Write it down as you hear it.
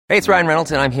Hey, it's Ryan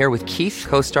Reynolds, and I'm here with Keith,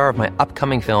 co-star of my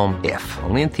upcoming film, If,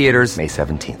 only in theaters May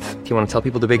 17th. Do you want to tell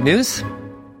people the big news?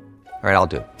 All right, I'll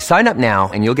do it. Sign up now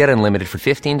and you'll get unlimited for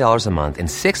 $15 a month and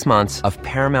 6 months of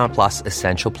Paramount Plus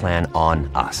Essential Plan on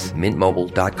us.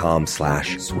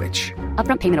 MintMobile.com/switch.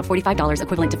 Upfront payment of $45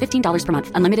 equivalent to $15 per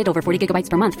month. Unlimited over 40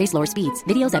 gigabytes per month. Face lower speeds.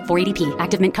 Videos at 480p.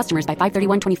 Active Mint customers by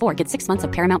 531.24 get 6 months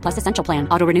of Paramount Plus Essential Plan.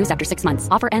 Auto renews after 6 months.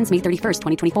 Offer ends May 31st,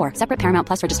 2024. Separate Paramount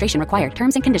Plus registration required.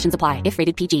 Terms and conditions apply if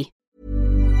rated PG.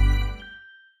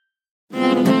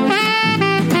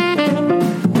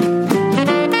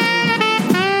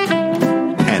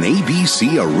 An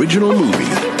ABC original movie.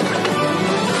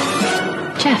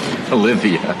 Jeff.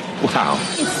 Olivia. Wow.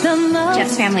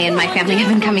 Jeff's family and my family have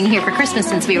been coming here for Christmas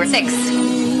since we were 6.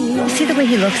 See the way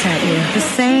he looks at you. The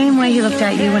same way he looked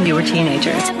at you when you were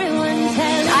teenagers.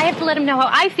 I have to let him know how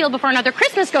I feel before another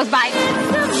Christmas goes by.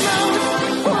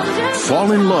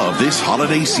 Fall in love this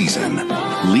holiday season.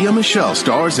 Lea Michele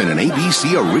stars in an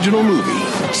ABC original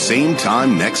movie. Same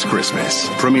time next Christmas.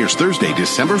 Premieres Thursday,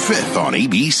 December 5th on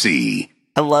ABC.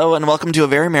 Hello and welcome to a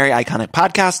very merry iconic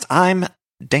podcast. I'm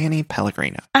Danny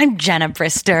Pellegrino. I'm Jenna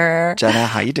Brister. Jenna,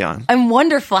 how you doing? I'm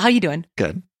wonderful. How you doing?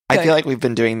 Good. I feel like we've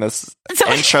been doing this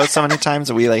intro so many times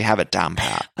that we like have it down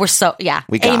pat. We're so, yeah.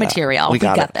 We got material. We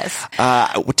got this.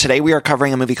 Today we are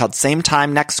covering a movie called Same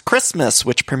Time Next Christmas,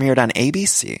 which premiered on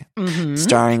ABC,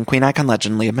 starring Queen Icon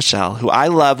legend Lea Michele, who I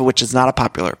love, which is not a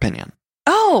popular opinion.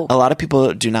 Oh. A lot of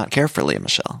people do not care for Lea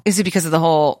Michele. Is it because of the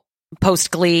whole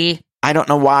post-Glee? I don't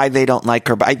know why they don't like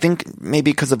her, but I think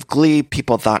maybe because of Glee,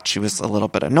 people thought she was a little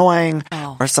bit annoying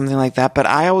or something like that. But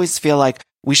I always feel like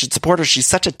we should support her. She's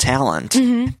such a talent.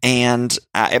 And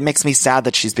it makes me sad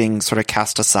that she's being sort of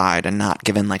cast aside and not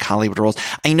given like Hollywood roles.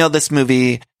 I know this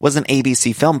movie was an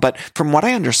ABC film, but from what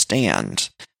I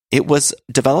understand, it was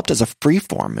developed as a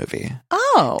freeform movie.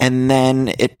 Oh. And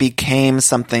then it became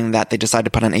something that they decided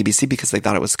to put on ABC because they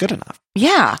thought it was good enough.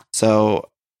 Yeah. So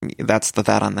that's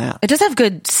that on that. It does have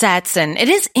good sets, and it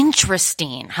is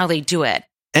interesting how they do it.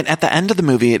 And at the end of the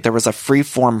movie, there was a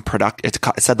freeform it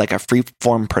said like a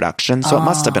freeform production, so it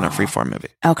must have been a freeform movie.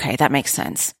 Okay, that makes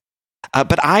sense.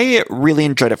 But I really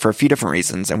enjoyed it for a few different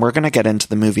reasons, and we're going to get into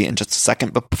the movie in just a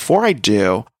second. But before I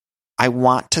do, I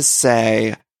want to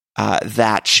say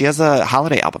that she has a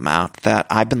holiday album out that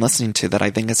I've been listening to that I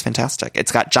think is fantastic.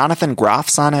 It's got Jonathan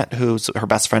Groff's on it, who's her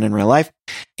best friend in real life,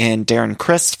 and Darren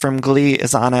Criss from Glee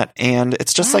is on it, and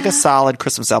it's just like a solid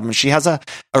Christmas album. She has a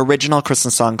original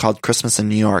Christmas song called Christmas in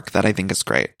New York that I think is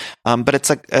great. But it's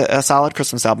a solid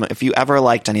Christmas album. If you ever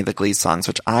liked any of the Glee songs,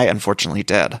 which I unfortunately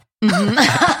did.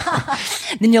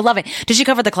 Then you'll love it. Does she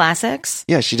cover the classics?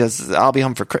 Yeah, she does. I'll Be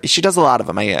Home for Christmas. She does a lot of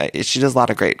them. She does a lot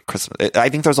of great Christmas. I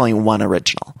think there's only one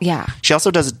original. Yeah. She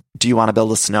also does Do You Want to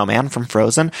Build a Snowman from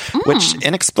Frozen, which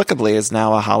inexplicably is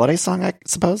now a holiday song, I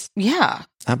suppose. Yeah.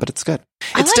 But it's good.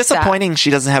 I It's like disappointing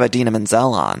she doesn't have Idina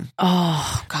Menzel on.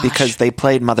 Oh, gosh. Because they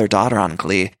played mother-daughter on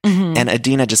Glee, and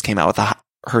Idina just came out with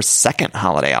her second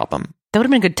holiday album. That would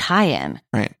have been a good tie-in.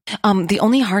 Right. The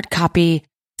only hard copy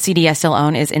CD I still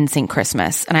own is NSYNC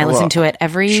Christmas, and I listen to it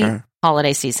every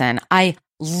holiday season. I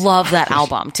love that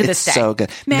album to this day. It's so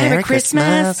good. Merry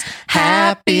Christmas,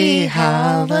 Happy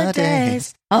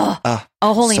Holidays. Oh,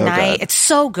 Holy so Night. good. It's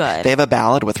so good. They have a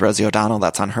ballad with Rosie O'Donnell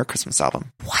that's on her Christmas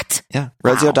album. What? Yeah.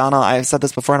 Rosie O'Donnell, I've said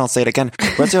this before and I'll say it again.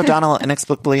 Rosie O'Donnell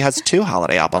inexplicably has 2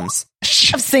 holiday albums.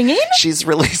 Of singing? She's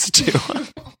released 2.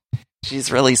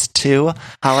 She's released 2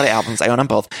 holiday albums. I own them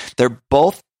both. They're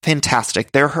both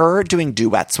fantastic. They're her doing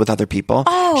duets with other people.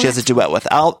 Oh, she has a duet with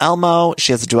Elmo.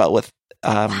 She has a duet with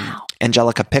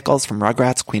Angelica Pickles from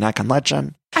Rugrats, Queen Icon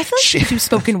legend. I feel like she would do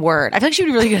spoken word. I feel like she would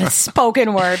be really good at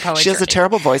spoken word poetry. She has a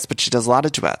terrible voice, but she does a lot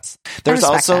of duets. There's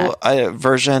also a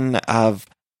version of,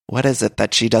 what is it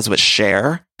that she does with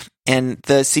Cher? And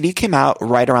the CD came out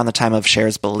right around the time of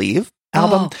Cher's Believe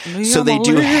album. So they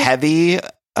do heavy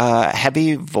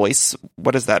voice.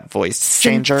 What is that voice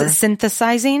changer?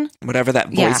 Synthesizing? Whatever that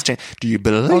voice change. Do you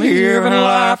believe in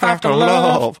life after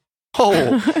love? Oh,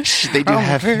 they do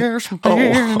have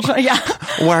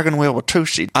wagon wheel with 2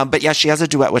 sheets. But yeah, she has a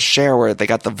duet with Cher where they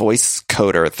got the voice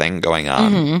coder thing going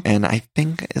on. And I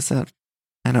think,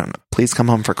 I don't know. Please Come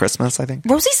Home for Christmas, I think.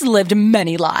 Rosie's lived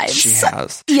many lives. She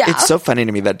has. Yeah. It's so funny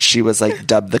to me that she was like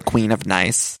dubbed the Queen of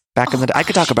Nice back in the day. I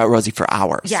could talk about Rosie for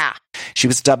hours. Yeah. She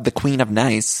was dubbed the Queen of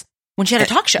Nice. When she had her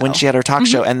talk show. When she had her talk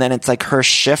show. And then it's like her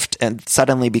shift and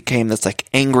suddenly became this like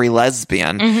angry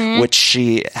lesbian, which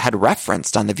she had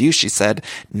referenced on The View. She said,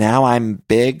 now I'm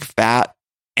big, fat,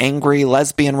 angry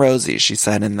lesbian Rosie, she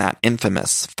said in that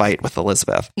infamous fight with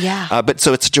Elizabeth. Yeah. But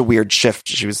so it's such a weird shift.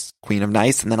 She was Queen of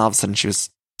Nice and then all of a sudden she was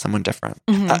someone different.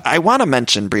 I want to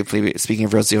mention briefly, speaking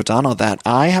of Rosie O'Donnell, that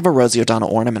I have a Rosie O'Donnell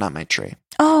ornament on my tree.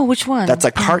 Oh, which one? That's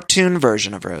a cartoon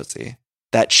version of Rosie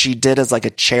that she did as like a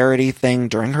charity thing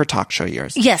during her talk show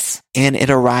years. Yes. And it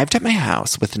arrived at my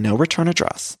house with no return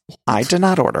address. I did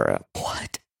not order it.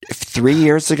 What? 3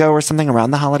 years ago or something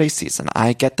around the holiday season,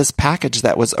 I get this package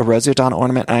that was a Rosie O'Donnell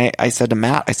ornament. And I said to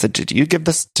Matt, I said, did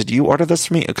you order this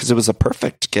for me? Because it was a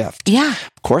perfect gift. Yeah.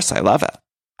 Of course, I love it.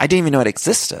 I didn't even know it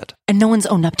existed. And no one's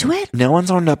owned up to it? No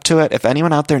one's owned up to it. If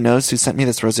anyone out there knows who sent me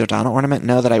this Rosie O'Donnell ornament,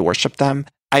 know that I worship them.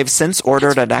 I've since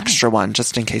ordered an extra one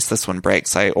just in case this one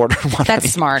breaks. I ordered one That's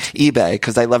on smart. eBay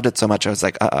because I loved it so much. I was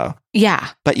like, uh-oh. Yeah.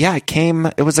 But yeah,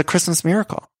 it was a Christmas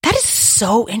miracle. That is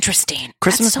so interesting.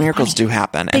 Christmas miracles do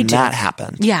happen, and that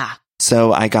happened. Yeah.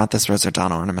 So I got this Rosie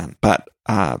O'Donnell ornament, but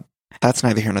that's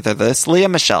neither here nor there. This Lea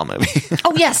Michele movie.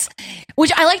 Oh, yes.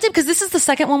 Which I liked it because this is the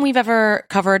second one we've ever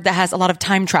covered that has a lot of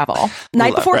time travel.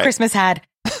 Night Before Christmas had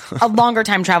a longer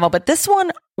time travel, but this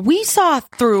one we saw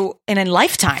through in a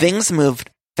lifetime. Things moved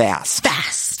fast.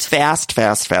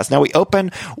 Now we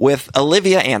open with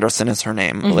Olivia Anderson is her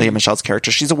name, Lea Michele's character.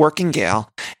 She's a working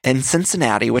gal in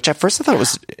Cincinnati, which at first I thought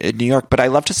was in New York, but I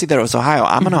love to see that it was Ohio.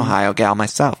 I'm an Ohio gal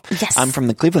myself. Yes. I'm from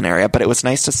the Cleveland area, but it was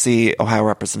nice to see Ohio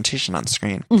representation on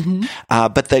screen.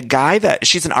 But the guy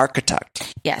she's an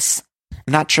architect. Yes.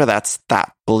 I'm not sure that's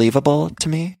that believable to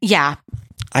me. Yeah.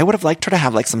 I would have liked her to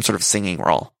have like some sort of singing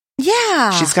role.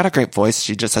 Yeah. She's got a great voice.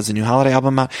 She just has a new holiday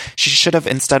album out. She should have,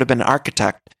 instead of been an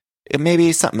architect,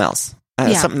 maybe something else.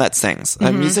 Something that sings.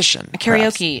 A musician. A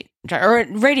karaoke or a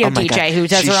radio DJ who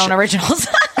does her own originals.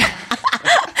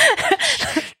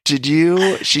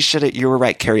 You were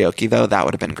right, karaoke though, that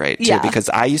would have been great too, because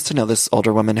I used to know this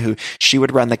older woman who, she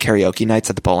would run the karaoke nights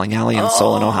at the bowling alley in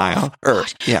Solon, Ohio.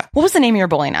 What was the name of your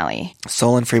bowling alley?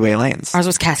 Solon Freeway Lanes. Ours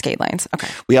was Cascade Lanes. Okay.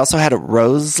 We also had a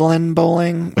Roseland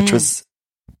Bowling, which was,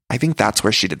 I think that's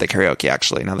where she did the karaoke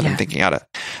actually, now that I'm thinking about it.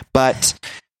 But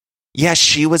yeah,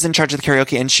 she was in charge of the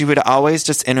karaoke, and she would always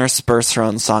just intersperse her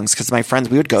own songs because my friends,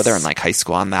 we would go there in like high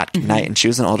school on that night, and she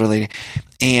was an older lady,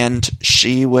 and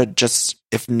she would just,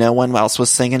 if no one else was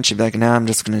singing, she'd be like, no, I'm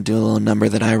just going to do a little number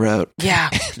that I wrote. Yeah.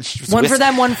 One for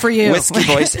them, one for you. Whiskey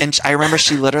voice. And I remember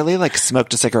she literally like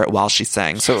smoked a cigarette while she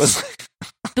sang. So it was like,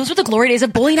 those were the glory days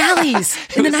of bowling alleys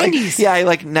in the 90s.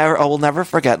 I will never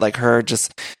forget like her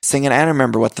just singing. I don't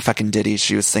remember what the fucking ditty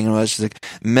she was singing was. She's like,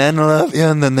 men love you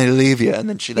and then they leave you. And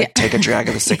then she'd like take a drag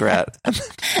of a cigarette.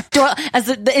 As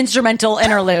the instrumental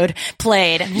interlude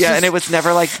played. Yeah. And it was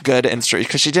never like good instrument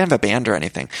because she didn't have a band or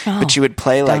anything. But she would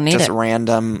play like just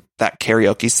random that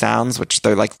karaoke sounds, which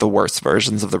they're like the worst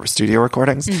versions of the studio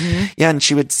recordings. Yeah. And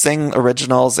she would sing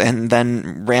originals and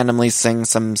then randomly sing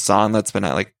some song that's been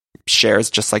like shares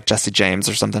just like Jesse James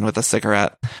or something with a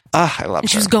cigarette. I love her.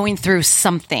 She was going through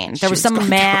something. There was some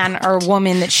man or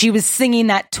woman that she was singing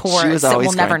that towards that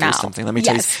we'll never know. Something. Let me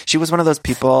tell you, she was one of those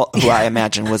people who I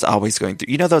imagine was always going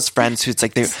through, those friends who's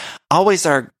like, they always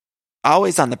are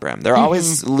always on the brim. They're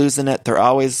always losing it. They're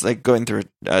always like going through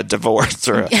a divorce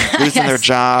or losing their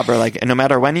job, or like, no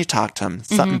matter when you talk to them,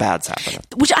 something bad's happening.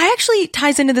 Which I actually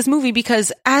ties into this movie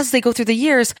because as they go through the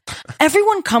years,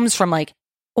 everyone comes from like,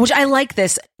 which I like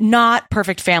this, not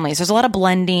perfect families. There's a lot of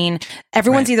blending.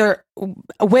 Everyone's either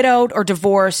widowed or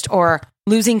divorced or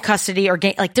losing custody or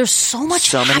like there's so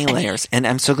many layers. And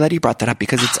I'm so glad you brought that up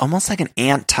because it's almost like an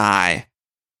anti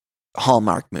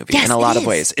Hallmark movie in a lot of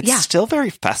ways. It's still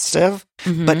very festive,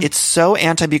 but it's so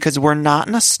anti because we're not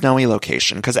in a snowy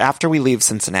location. Because after we leave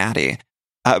Cincinnati,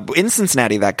 in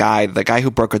Cincinnati, the guy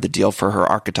who brokered the deal for her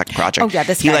architect project,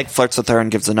 he like flirts with her and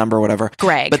gives a number or whatever.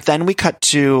 Greg. But then we cut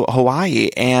to Hawaii,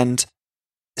 and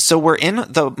so we're in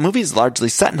the movie's largely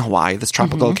set in Hawaii, this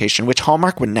tropical location, which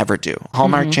Hallmark would never do.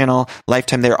 Hallmark Channel,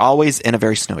 Lifetime, they're always in a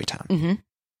very snowy town.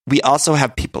 We also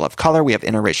have people of color. We have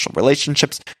interracial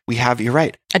relationships. We have, you're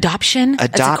right, adoption.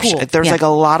 There's like a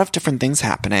lot of different things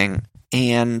happening,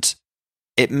 and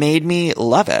it made me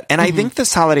love it. And I think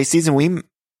this holiday season, we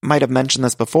might have mentioned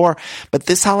this before, but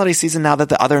this holiday season, now that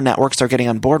the other networks are getting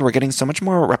on board, we're getting so much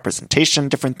more representation,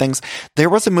 different things.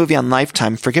 There was a movie on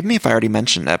Lifetime, forgive me if I already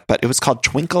mentioned it, but it was called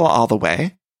Twinkle All the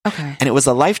Way. Okay. And it was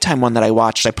a Lifetime one that I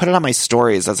watched. I put it on my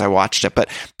stories as I watched it, but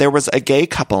there was a gay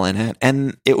couple in it,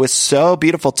 and it was so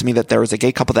beautiful to me that there was a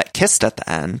gay couple that kissed at the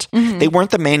end. They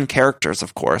weren't the main characters,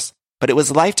 of course, but it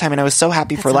was Lifetime, and I was so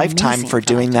happy for Lifetime for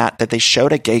doing that they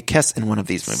showed a gay kiss in one of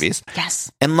these movies.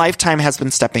 Yes. And Lifetime has been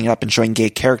stepping up and showing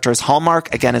gay characters.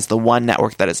 Hallmark, again, is the one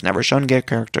network that has never shown gay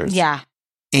characters. Yeah.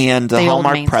 And the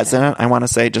Hallmark president, I want to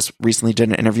say, just recently did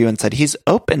an interview and said he's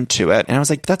open to it. And I was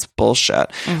like, that's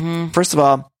bullshit. First of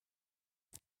all,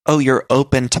 you're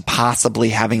open to possibly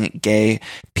having gay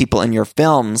people in your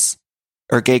films.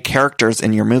 or gay characters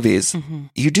in your movies,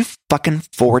 you do fucking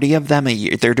 40 of them a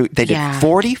year. They did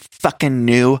 40 fucking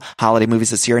new holiday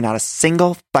movies this year. Not a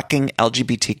single fucking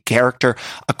LGBT character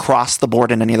across the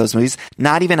board in any of those movies,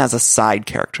 not even as a side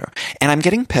character. And I'm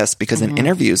getting pissed because in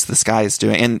interviews this guy is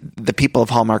doing, and the people of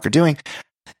Hallmark are doing,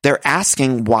 they're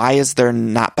asking, why is there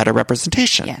not better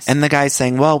representation? Yes. And the guy's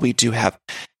saying, well, we do have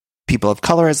people of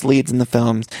color as leads in the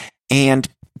films. And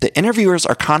the interviewers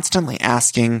are constantly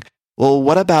asking, well,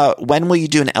 what about, when will you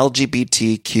do an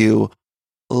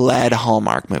LGBTQ-led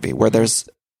Hallmark movie where there's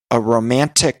a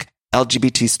romantic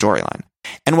LGBT storyline?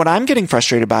 And what I'm getting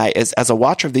frustrated by is, as a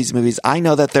watcher of these movies, I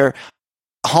know that their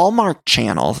Hallmark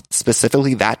Channel,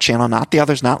 specifically that channel, not the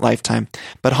others, not Lifetime,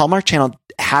 but Hallmark Channel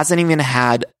hasn't even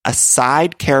had a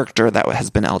side character that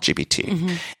has been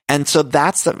LGBT. And so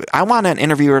I want an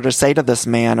interviewer to say to this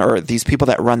man or these people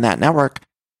that run that network,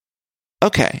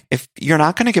 okay, if you're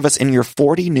not going to give us in your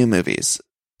 40 new movies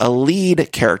a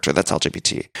lead character that's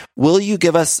LGBT, will you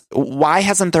give us, why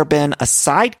hasn't there been a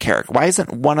side character? Why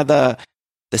isn't one of the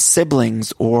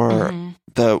siblings or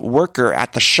the worker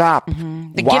at the shop,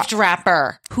 the gift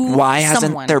wrapper? Why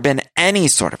hasn't there been any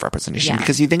sort of representation?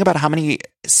 Because you think about how many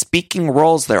speaking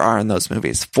roles there are in those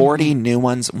movies, 40 new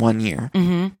ones 1 year.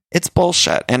 It's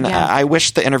bullshit. And I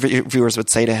wish the interviewers would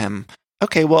say to him,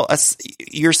 okay, well,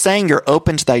 you're saying you're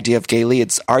open to the idea of gay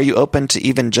leads. Are you open to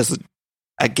even just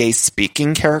a gay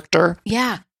speaking character?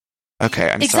 Yeah. Okay,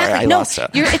 I'm sorry, I lost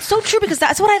it. It's so true, because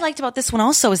that's what I liked about this one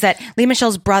also, is that Lea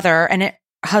Michele's brother and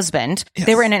husband,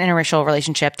 they were in an interracial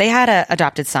relationship. They had an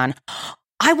adopted son.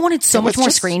 I wanted so much more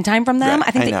screen time from them.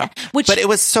 But it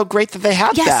was so great that they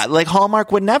had that. Like,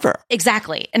 Hallmark would never.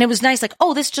 Exactly. And it was nice, like,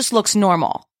 oh, this just looks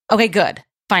normal. Okay, good.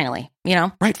 Finally,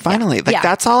 Right, finally.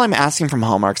 That's all I'm asking from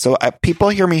Hallmark. So people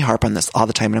hear me harp on this all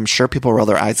the time, and I'm sure people roll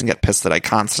their eyes and get pissed that I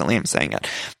constantly am saying it.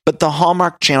 But the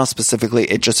Hallmark Channel specifically,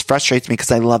 it just frustrates me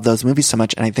because I love those movies so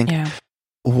much. And I think,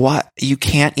 what? You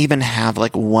can't even have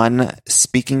like one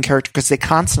speaking character, because they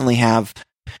constantly have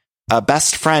a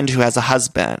best friend who has a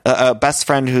husband, a best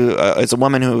friend who is a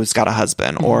woman who's got a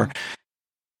husband, or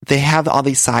they have all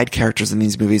these side characters in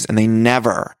these movies, and they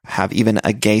never have even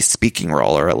a gay speaking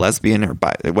role or a lesbian or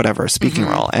whatever speaking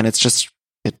role. And it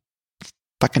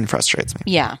fucking frustrates me.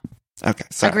 Yeah. Okay.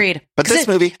 Sorry. Agreed. But this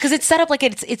movie, because it's set up like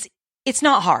it's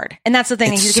not hard. And that's the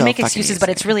thing. You can make excuses, but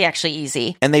it's really actually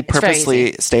easy. And they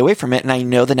purposely stay away from it. And I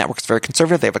know the network's very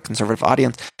conservative. They have a conservative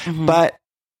audience, but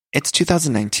it's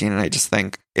 2019. And I just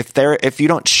think if you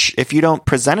don't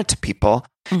present it to people,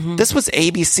 this was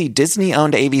ABC. Disney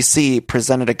owned ABC,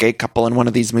 presented a gay couple in one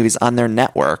of these movies on their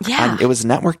network. Yeah. It was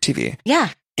network TV. Yeah.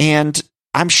 And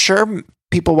I'm sure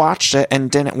people watched it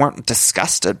and weren't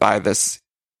disgusted by this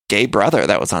gay brother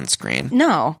that was on screen.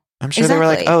 No. I'm sure they were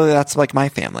like, oh, that's like my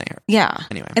family. Yeah.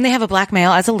 Anyway. And they have a black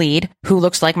male as a lead who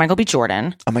looks like Michael B.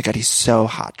 Jordan. Oh my God, he's so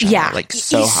hot, Jenna. Yeah. Like,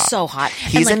 so he's hot. so hot.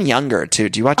 He's in Younger, too.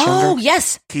 Do you watch Younger? Oh,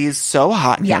 yes. He's so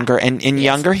hot in Younger. And in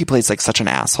Younger, he plays like such an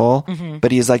asshole,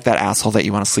 but he's like that asshole that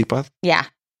you want to sleep with. Yeah.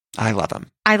 I love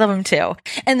him. I love him too.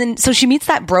 And then, so she meets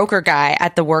that broker guy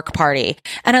at the work party.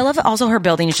 And I love that also her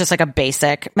building is just like a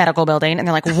basic medical building. And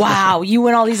they're like, wow, you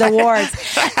win all these awards.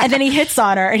 And then he hits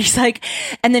on her and he's like,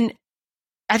 and then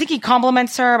I think he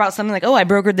compliments her about something like, oh, I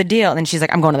brokered the deal. And then she's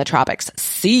like, I'm going to the tropics.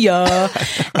 See ya.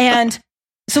 And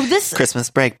so this Christmas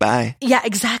break, bye. Yeah,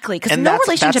 exactly. Because no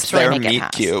relationships really make it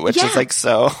meet cute, which is like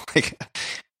so like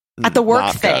at the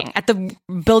work thing, at the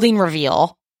building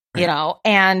reveal. You know,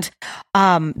 and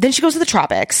then she goes to the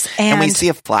tropics, and we see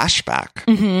a flashback,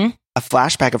 a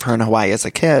flashback of her in Hawaii as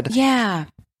a kid. Yeah,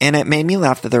 and it made me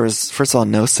laugh that there was, first of all,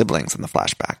 no siblings in the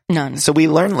flashback. None. So we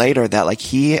learn later that like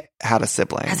he had a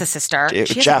sibling, has a sister.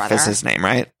 Jeff is his name,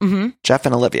 right? Jeff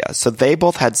and Olivia. So they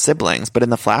both had siblings, but in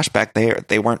the flashback,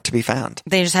 they weren't to be found.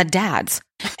 They just had dads,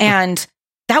 and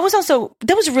that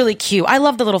was really cute. I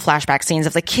love the little flashback scenes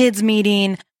of the kids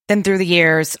meeting, then through the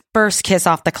years, first kiss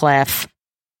off the cliff.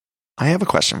 I have a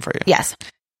question for you. Yes.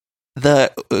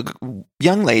 The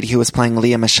young lady who was playing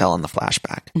Lea Michele in the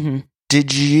flashback,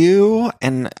 did you,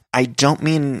 and I don't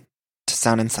mean to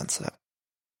sound insensitive,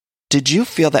 did you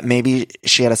feel that maybe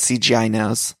she had a CGI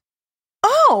nose?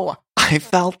 Oh. I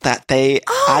felt that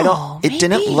it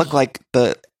didn't look like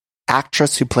the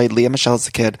actress who played Lea Michele as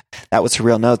a kid, that was her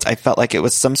real nose. I felt like it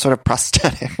was some sort of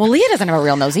prosthetic. Well, Leah doesn't have a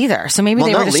real nose either, so maybe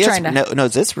they were just trying to...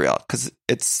 nose is real, because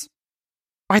it's...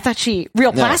 I thought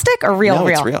plastic or real? No,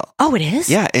 it's real. Oh, it is?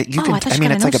 Yeah,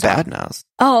 it's like a bad nose.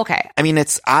 Oh, okay. I mean,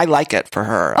 I like it for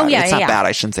her. Oh, yeah, it's not bad.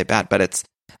 I shouldn't say bad, but it's,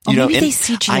 maybe they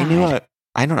CGI.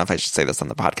 I don't know if I should say this on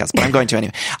the podcast, but I'm going to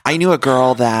anyway. I knew a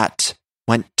girl that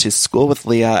went to school with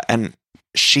Leah, and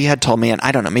she had told me, and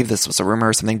I don't know, maybe this was a rumor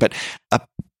or something, but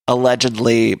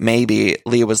allegedly, maybe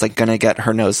Leah was like going to get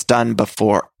her nose done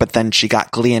before, but then she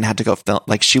got Glee and had to go film.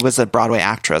 Like she was a Broadway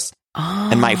actress.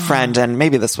 And my friend, and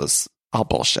maybe this was all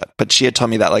bullshit, but she had told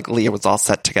me that like Leah was all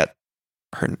set to get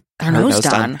her nose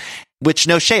done. Which,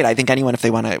 no shade. I think anyone, if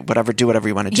they want to do whatever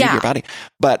you want to do to your body.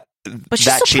 But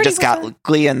that she just got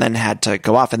Glee and then had to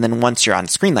go off. And then once you're on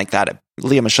screen like that,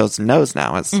 Leah Michele's nose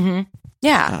now is...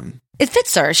 Yeah. It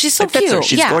fits her. She's so cute. Her.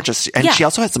 She's gorgeous. And she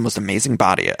also has the most amazing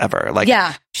body ever. Like,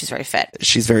 yeah. She's very fit.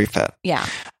 She's very fit. Yeah.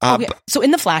 So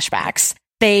in the flashbacks,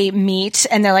 they meet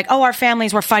and they're like, oh, our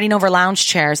families were fighting over lounge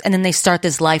chairs. And then they start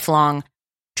this lifelong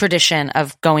tradition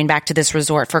of going back to this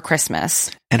resort for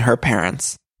Christmas. And her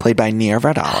parents, played by Nia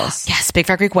Vardalos. Yes, Big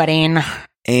Fat Greek Wedding.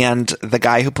 And the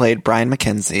guy who played Brian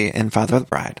McKenzie in Father of the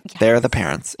Bride. Yes. They're the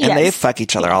parents. And they fuck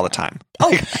each other all the time.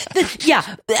 Oh,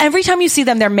 yeah. Every time you see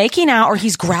them, they're making out or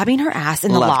he's grabbing her ass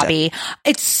in the lobby.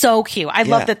 It's so cute. I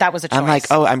love that was a choice. I'm like,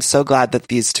 oh, I'm so glad that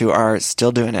these two are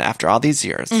still doing it after all these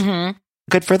years.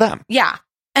 Good for them. Yeah.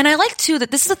 And I like, too, that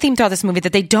this is a theme throughout this movie,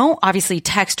 that they don't obviously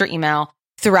text or email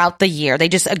throughout the year. They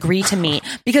just agree to meet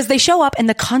because they show up and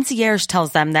the concierge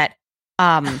tells them that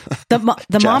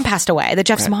the mom passed away, that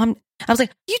Jeff's mom. I was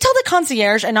like, you tell the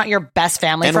concierge and not your best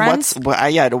family friends?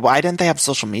 Why didn't they have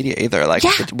social media either? Like,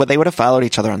 they would have followed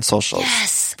each other on socials.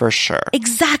 Yes. For sure.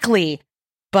 Exactly.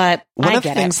 But one of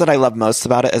the things that I love most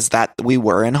about it is that we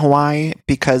were in Hawaii,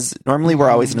 because normally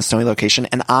we're always in a snowy location.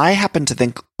 And I happen to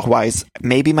think Hawaii's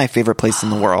maybe my favorite place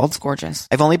in the world. It's gorgeous.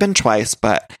 I've only been twice,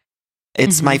 but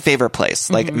it's my favorite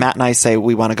place. Like Matt and I say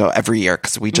we want to go every year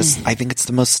because I think it's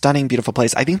the most stunning, beautiful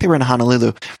place. I think they were in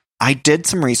Honolulu. I did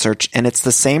some research and it's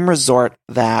the same resort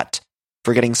that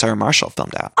Forgetting Sarah Marshall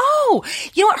filmed at. Oh,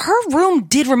 you know what? Her room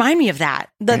did remind me of that.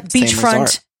 The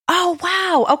beachfront. Oh,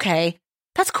 wow. Okay.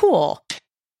 That's cool.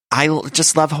 I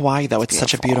just love Hawaii though. It's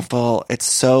such a beautiful, it's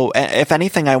so, if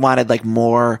anything, I wanted like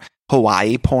more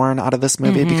Hawaii porn out of this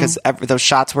movie because those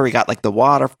shots where we got like the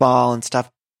waterfall and stuff.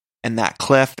 And that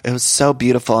cliff, it was so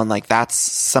beautiful. And like, that's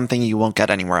something you won't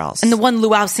get anywhere else. And the one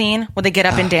luau scene where they get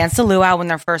up and dance the luau when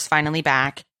they're first finally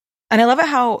back. And I love it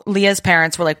how Leah's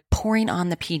parents were like pouring on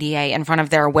the PDA in front of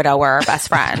their widower best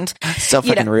friend. So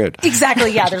fucking rude.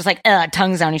 Exactly. Yeah. There's like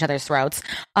tongues down each other's throats.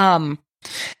 And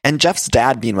Jeff's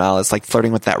dad, meanwhile, is like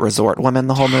flirting with that resort woman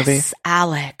the whole movie.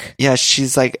 Alec. Yeah.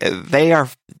 She's like, they are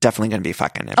definitely going to be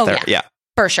fucking. Yeah.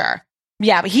 For sure.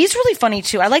 Yeah, but he's really funny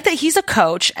too. I like that he's a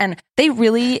coach and they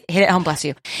really hit it home, bless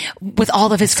you, with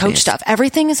all of his coach stuff.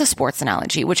 Everything is a sports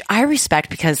analogy, which I respect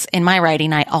because in my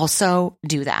writing, I also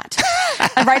do that.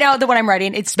 I write out that when I'm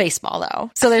writing, it's baseball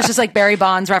though. So there's just like Barry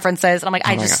Bonds references. And I'm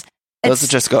like, those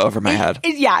just go over my head.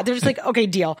 Yeah, they're just like, okay,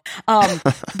 deal.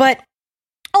 But,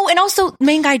 and also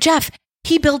main guy, Jeff,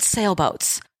 he builds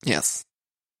sailboats. Yes.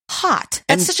 Hot.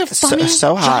 That's such a funny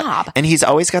so hot job. And he's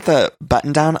always got the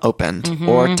button down opened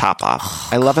or top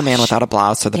off. I love a man without a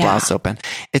blouse or the blouse open.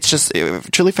 It's just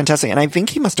truly fantastic. And I think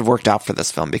he must have worked out for this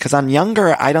film because on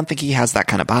Younger, I don't think he has that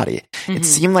kind of body. It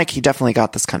seemed like he definitely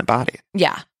got this kind of body.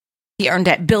 Yeah. He earned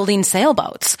it building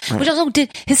sailboats, which also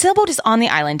his sailboat is on the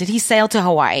island. Did he sail to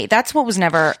Hawaii? That's what was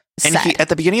never said. And at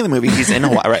the beginning of the movie, he's in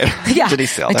Hawaii, right? Yeah. Did he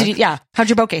sail there? How'd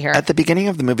your boat get here? At the beginning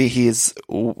of the movie, he's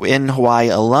in Hawaii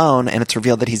alone, and it's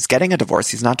revealed that he's getting a divorce.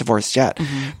 He's not divorced yet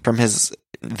from his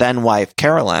then wife,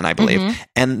 Carolyn, I believe.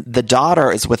 And the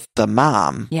daughter is with the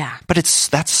mom. Yeah. But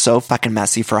that's so fucking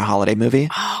messy for a holiday movie.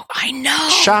 Oh, I know.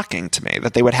 Shocking to me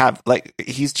that they would have, like,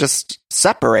 he's just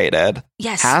separated.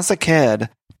 Yes. Has a kid.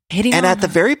 And at the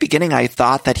very beginning, I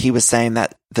thought that he was saying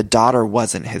that the daughter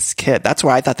wasn't his kid. That's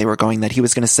where I thought they were going, that he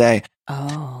was going to say,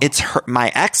 it's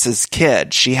my ex's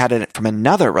kid. She had it from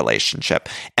another relationship.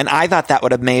 And I thought that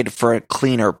would have made for a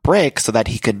cleaner break so that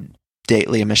he could date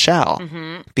Leah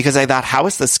Michele. Because I thought, how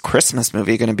is this Christmas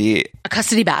movie going to be a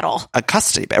custody battle? A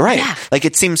custody battle, right. Yeah. Like,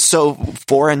 it seems so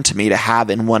foreign to me to have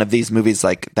in one of these movies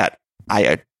like that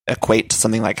I equate to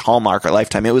something like Hallmark or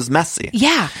Lifetime. It was messy.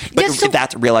 Yeah. But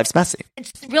that's real life's messy.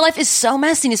 Real life is so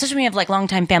messy, especially when you have like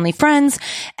longtime family friends.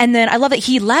 And then I love that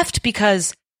he left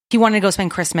because he wanted to go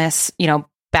spend Christmas,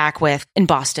 back in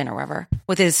Boston or wherever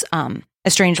with his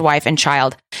estranged wife and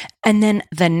child. And then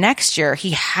the next year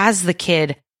he has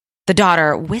the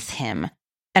daughter with him.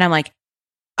 And I'm like,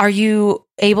 are you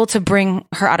able to bring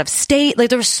her out of state? Like,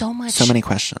 there was so many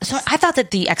questions. So I thought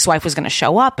that the ex-wife was going to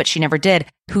show up, but she never did.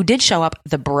 Who did show up?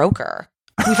 The broker.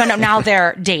 We found out now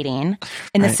they're dating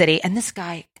in the city. And this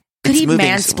guy, could he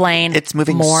mansplain? It's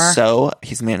moving more?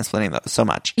 He's mansplaining so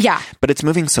much. Yeah. But it's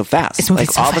moving so fast. It's moving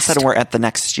all of a sudden we're at the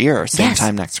next year, same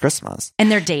time next Christmas.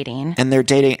 And they're dating.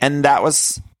 And that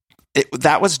was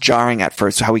that was jarring at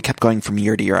first, how we kept going from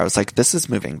year to year. I was like, this is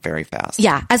moving very fast.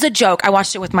 Yeah. As a joke, I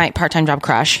watched it with my part-time job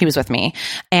crush. He was with me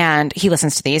and he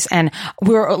listens to these. And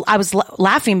I was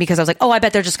laughing because I was like, oh, I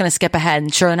bet they're just going to skip ahead.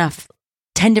 And sure enough,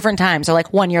 10 different times or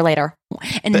like 1 year later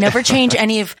and never change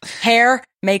any of hair,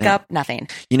 makeup, nothing.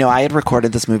 You know, I had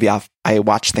recorded this movie off. I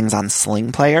watched things on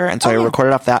Sling Player. And so I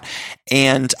recorded off that.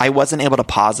 And I wasn't able to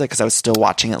pause it because I was still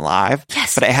watching it live.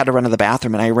 Yes. But I had to run to the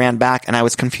bathroom and I ran back and I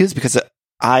was confused because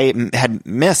I had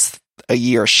missed a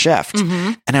year shift.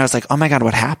 And I was like, oh my God,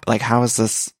 what happened? Like, how is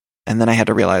this? And then I had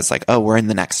to realize like, oh, we're in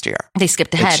the next year. They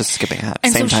skipped ahead. It's just skipping ahead.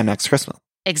 And Same so time next Christmas.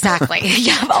 Exactly.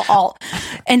 Yeah.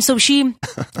 And so she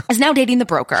is now dating the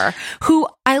broker who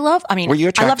I love. I mean, were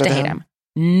you I love attracted to hate him.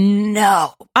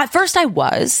 No. At first I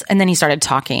was, and then he started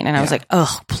talking and I was like,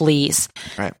 oh, please.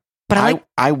 Right. But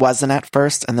I wasn't at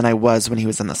first, and then I was when he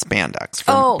was in the spandex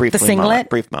for the singlet?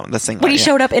 brief moment. The singlet. When he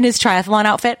showed up in his triathlon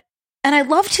outfit. And I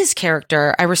loved his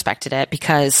character. I respected it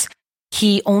because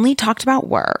he only talked about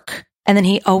work. And then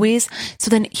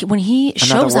when he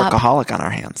shows up, another workaholic on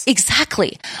our hands.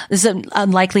 Exactly. This is an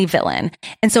unlikely villain.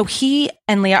 And so he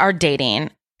and Leah are dating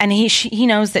and he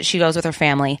knows that she goes with her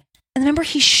family. And remember,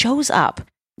 he shows up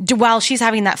while she's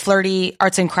having that flirty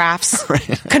arts and crafts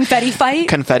confetti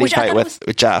fight. With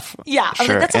Jeff. Yeah.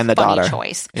 Sure. That's and a the funny daughter.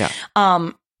 choice. Yeah.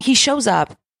 He shows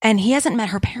up and he hasn't met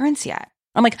her parents yet.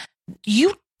 I'm like,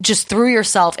 you just threw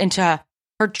yourself into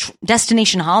her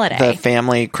destination holiday. The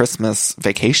family Christmas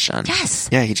vacation. Yes.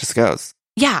 Yeah, he just goes.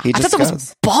 Yeah. I thought that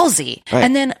was ballsy. Right.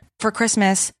 And then for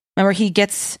Christmas, remember he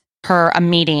gets her a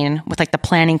meeting with like the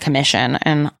planning commission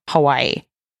in Hawaii.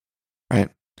 Right.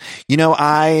 You know,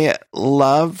 I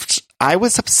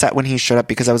was upset when he showed up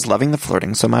because I was loving the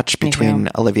flirting so much between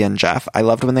Olivia and Jeff. I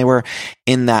loved when they were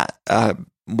in that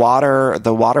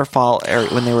waterfall area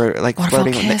when they were like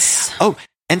flirting. Kiss.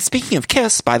 And speaking of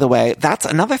kiss, by the way, that's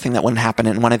another thing that wouldn't happen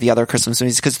in one of the other Christmas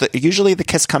movies because usually the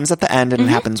kiss comes at the end and it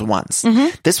happens once.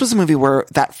 This was a movie where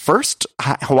that first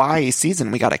Hawaii season,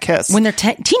 we got a kiss. When they're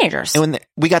teenagers. And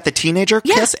we got the teenager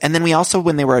kiss. And then we also,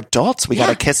 when they were adults, we got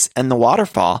a kiss in the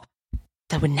waterfall.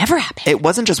 That would never happen. It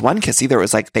wasn't just one kiss either. It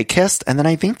was like they kissed and then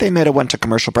I think they might have went to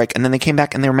commercial break and then they came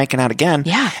back and they were making out again.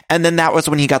 Yeah. And then that was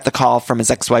when he got the call from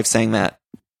his ex-wife saying that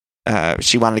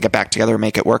she wanted to get back together and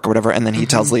make it work or whatever. And then he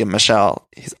tells Leah Michelle,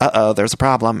 there's a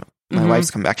problem. My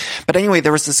wife's coming back. But anyway,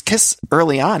 there was this kiss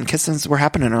early on. Kisses were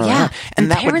happening early on.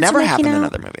 And that would never happen in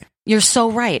another movie. You're so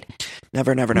right.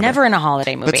 Never. Never in a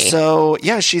holiday movie. But so,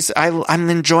 yeah, I'm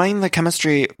enjoying the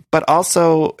chemistry, but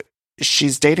also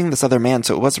she's dating this other man.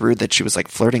 So it was rude that she was like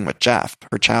flirting with Jeff,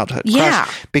 her childhood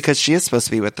crush, because she is supposed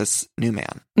to be with this new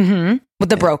man. With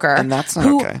the broker. And that's not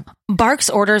okay. Barks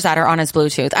orders at her on his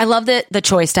Bluetooth. I love the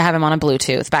choice to have him on a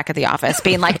Bluetooth back at the office,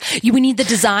 being like, we need the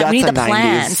design, we need the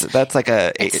plans. That's like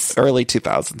early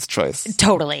 2000s choice.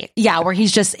 Totally. Yeah, where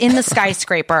he's just in the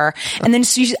skyscraper and then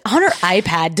she's on her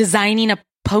iPad designing a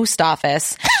post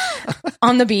office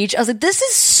on the beach. I was like, this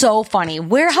is so funny.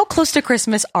 How close to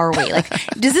Christmas are we? Like,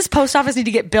 does this post office need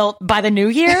to get built by the new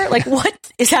year? Like, what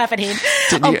is happening?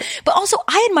 But also,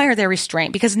 I admire their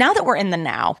restraint because now that we're in the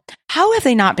now, how have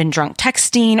they not been drunk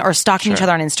texting or stalking each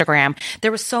other on Instagram?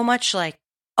 There was so much like,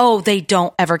 they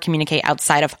don't ever communicate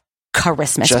outside of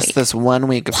Christmas just week. This 1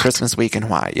 week of Christmas week in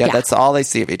Hawaii. Yeah, that's all they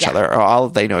see of each other, or all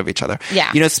they know of each other. Yeah.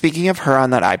 You know, speaking of her on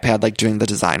that iPad, like doing the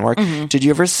design work, did you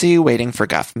ever see Waiting for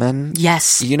Guffman?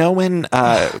 Yes. You know when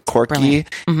Corky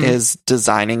is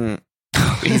designing,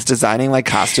 he's designing like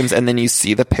costumes, and then you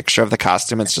see the picture of the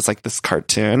costume. It's just like this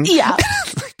cartoon. Yeah.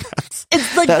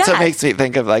 It's like that's what makes me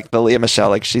think of like the Leah Michelle,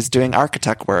 like she's doing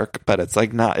architect work, but it's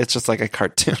like not, it's just like a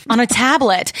cartoon on a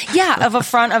tablet. Yeah. Of a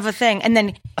front of a thing. And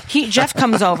then Jeff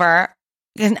comes over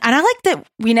and I like that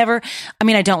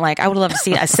I would love to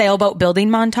see a sailboat building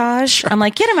montage. Sure. I'm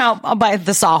like, get him out by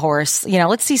the sawhorse,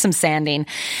 let's see some sanding.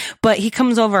 But he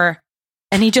comes over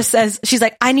and he just says, she's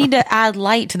like, I need to add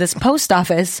light to this post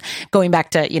office, going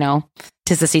back to,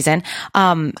 'tis the season.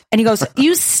 And he goes,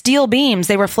 use steel beams.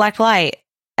 They reflect light.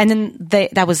 And then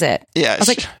that was it. Yeah. I was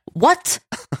like, what?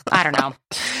 I don't know.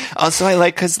 Also, I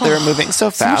like because they're moving so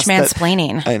fast. So much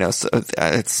mansplaining. I know. So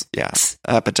it's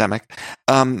epidemic.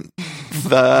 I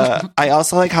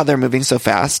also like how they're moving so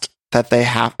fast that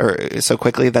so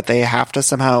quickly that they have to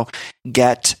somehow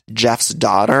get Jeff's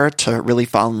daughter to really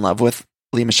fall in love with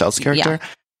Leah Michelle's character. Yeah.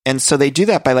 And so they do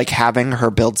that by like having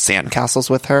her build sandcastles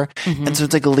with her. And so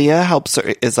it's like Leah helps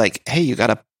her, is like, hey, you got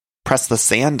to press the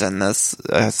sand in this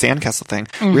sandcastle thing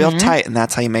real tight, and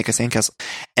that's how you make a sandcastle.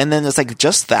 And then it's like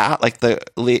just that, like the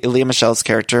Leah Michelle's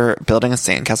character building a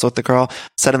sandcastle with the girl.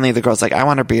 Suddenly the girl's like, I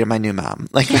want to be my new mom.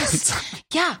 Like,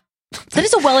 yeah. That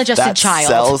is a well-adjusted that child.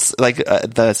 Sells, like,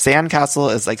 the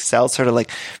sandcastle is like, sells her to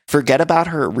like, forget about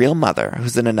her real mother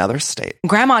who's in another state.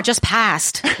 Grandma just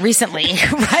passed recently,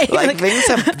 right? Like things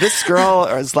have, this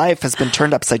girl's life has been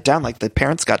turned upside down. Like the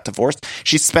parents got divorced.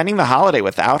 She's spending the holiday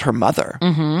without her mother.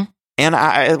 Mm-hmm.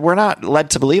 And we're not led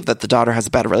to believe that the daughter has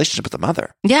a bad relationship with the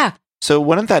mother. Yeah. So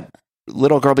wouldn't that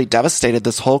little girl be devastated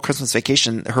this whole Christmas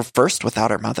vacation, her first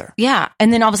without her mother? Yeah.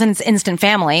 And then all of a sudden it's instant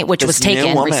family, which was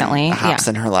taken recently. Hops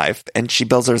in her life, and she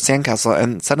builds her sandcastle,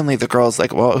 and suddenly the girl's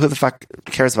like, well, who the fuck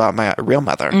cares about my real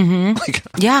mother? Mm-hmm. Like,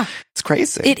 yeah. It's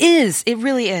crazy. It is. It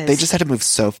really is. They just had to move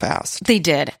so fast. They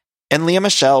did. And Leah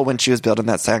Michelle, when she was building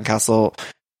that sandcastle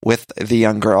with the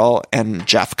young girl, and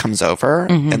Jeff comes over,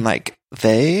 and like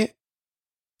they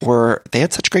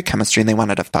had such great chemistry, and they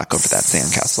wanted to fuck over that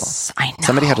sandcastle. I know.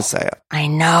 Somebody had to say it. I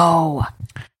know.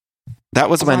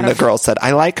 That was when the girl said,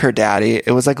 I like her daddy.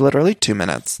 It was like literally 2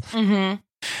 minutes.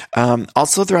 Mm-hmm.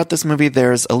 Also, throughout this movie,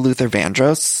 there's a Luther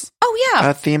Vandross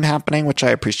theme happening, which I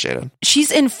appreciated.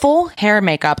 She's in full hair,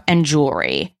 makeup, and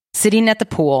jewelry, sitting at the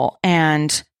pool,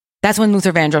 and that's when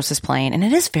Luther Vandross is playing, and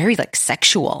it is very like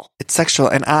sexual. It's sexual,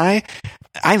 and I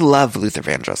love Luther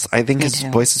Vandross. I think his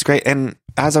voice is great, and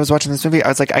as I was watching this movie, I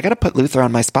was like, I got to put Luther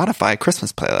on my Spotify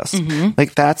Christmas playlist. Mm-hmm.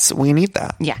 Like we need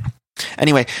that. Yeah.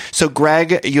 Anyway, so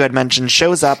Greg, you had mentioned,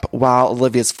 shows up while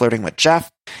Olivia's flirting with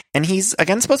Jeff, and he's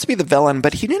again supposed to be the villain,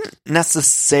 but he didn't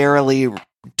necessarily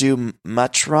do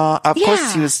much wrong. Of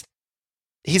course,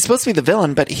 he's supposed to be the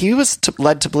villain, but he was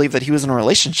led to believe that he was in a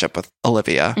relationship with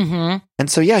Olivia. Mm-hmm.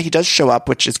 And so, yeah, he does show up,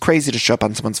 which is crazy to show up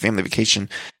on someone's family vacation.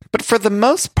 But for the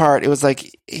most part, it was like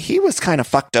he was kind of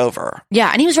fucked over. Yeah,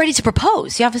 and he was ready to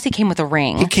propose. He obviously came with a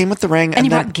ring. He came with the ring. And he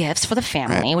brought gifts for the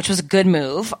family, which was a good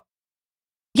move.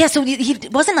 Yeah, so he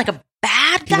wasn't like a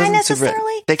bad guy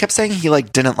necessarily. They kept saying he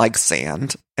like didn't like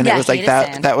sand. And it was like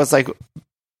sand. That was like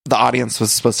the audience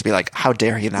was supposed to be like, how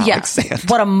dare he not like sand?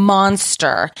 What a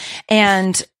monster.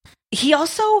 And he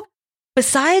also,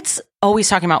 besides always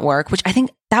talking about work, which I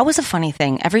think that was a funny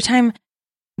thing. Every time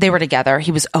they were together,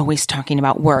 he was always talking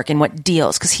about work and what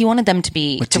deals, because he wanted them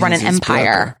to run an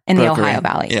empire in the Ohio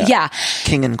Valley. Yeah.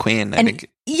 King and queen, I think.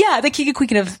 Yeah, the king and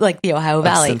queen of like the Ohio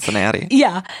Valley. Cincinnati.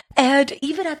 Yeah. And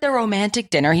even at their romantic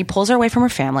dinner, he pulls her away from her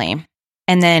family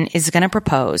and then is going to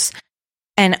propose.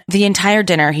 And the entire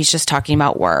dinner, he's just talking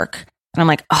about work. And I'm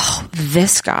like, oh,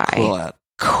 this guy.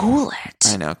 Cool it.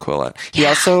 I know, cool it. He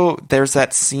also, there's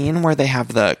that scene where they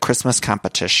have the Christmas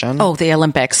competition. Oh, the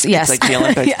Olympics. Yes. It's like the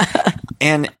Olympics.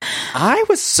 And I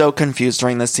was so confused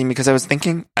during this scene because I was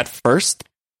thinking at first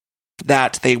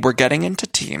that they were getting into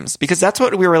teams, because that's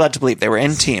what we were led to believe. They were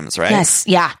in teams, right? Yes.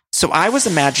 Yeah. So I was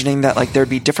imagining that like there'd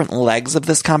be different legs of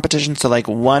this competition. So like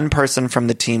one person from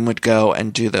the team would go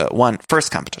and do the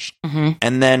first competition. Mm-hmm.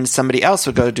 And then somebody else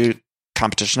would go do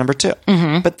competition number 2.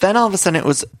 Mm-hmm. But then all of a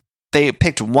sudden they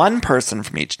picked one person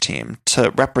from each team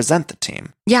to represent the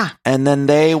team. Yeah. And then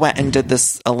they went and did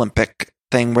this Olympic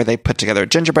thing where they put together a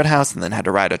gingerbread house and then had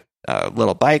to ride a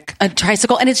little bike. A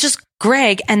tricycle. And it's just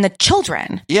Greg and the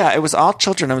children. Yeah, it was all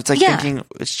children. I was like thinking,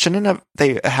 shouldn't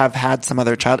they have had some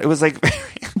other child? It was like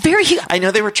very I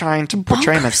know they were trying to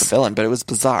portray him as the villain, but it was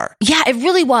bizarre. Yeah, it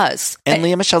really was. And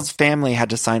Leah Michelle's family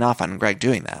had to sign off on Greg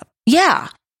doing that. Yeah.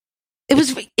 It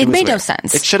made weird. No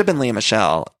sense. It should have been Leah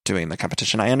Michelle doing the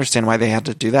competition. I understand why they had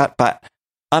to do that, but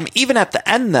even at the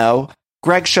end, though,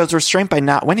 Greg shows restraint by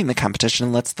not winning the competition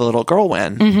and lets the little girl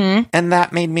win. Mm-hmm. And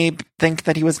that made me think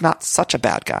that he was not such a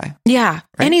bad guy. Yeah.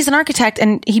 Right? And he's an architect,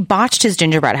 and he botched his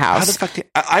gingerbread house. How the fuck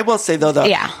I will say, though,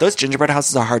 those gingerbread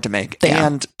houses are hard to make.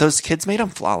 And those kids made them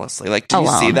flawlessly. Like, do you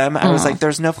see them? I was like,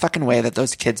 there's no fucking way that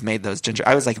those kids made those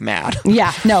I was like mad.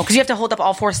 Yeah. No, because you have to hold up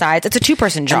all 4 sides. It's a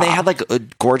 2-person job. And they had like a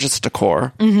gorgeous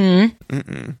decor.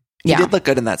 Mm-hmm. He did look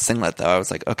good in that singlet, though. I was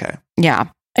like, okay. Yeah.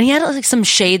 And he had like some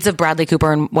shades of Bradley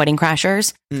Cooper in Wedding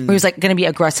Crashers, where he was like going to be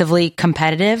aggressively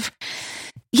competitive.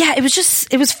 Yeah, it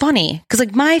was funny because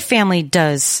like my family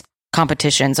does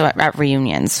competitions at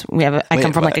reunions. I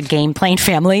come from like a game playing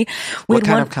family. What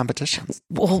kind of competitions?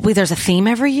 Well, there's a theme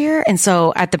every year. And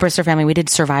so at the Brister family, we did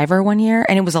Survivor one year,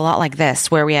 and it was a lot like this,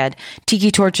 where we had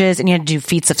tiki torches and you had to do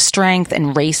feats of strength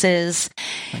and races.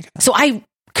 Okay. So I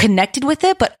connected with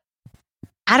it, but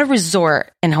at a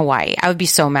resort in Hawaii, I would be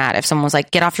so mad if someone was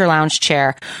like, get off your lounge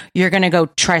chair. You're going to go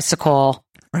tricycle.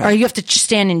 Right. Or you have to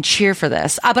stand and cheer for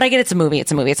this. But I get it's a movie.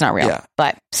 It's not real. Yeah.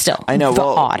 But still, I know.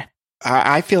 Well, odd.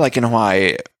 I feel like in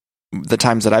Hawaii, the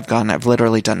times that I've gone, I've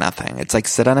literally done nothing. It's like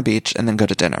sit on a beach and then go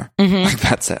to dinner. Mm-hmm. Like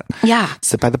that's it. Yeah.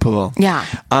 Sit by the pool. Yeah.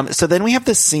 So then we have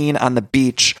this scene on the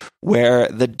beach where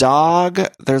the dog,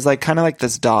 there's like kind of like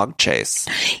this dog chase.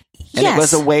 And it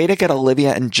was a way to get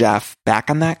Olivia and Jeff back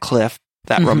on that cliff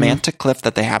that romantic cliff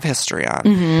that they have history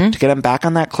on, to get him back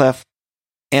on that cliff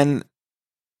and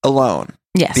alone.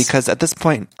 Yes. Because at this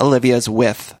point, Olivia's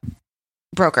with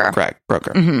Greg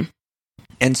Broker.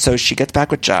 And so she gets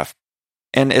back with Jeff.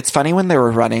 And it's funny when they were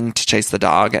running to chase the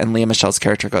dog and Lea Michele's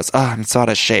character goes, "Oh, I'm so out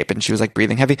of shape." And she was like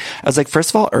breathing heavy. I was like, first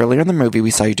of all, earlier in the movie,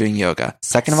 we saw you doing yoga.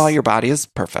 Second of all, your body is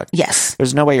perfect. Yes.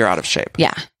 There's no way you're out of shape.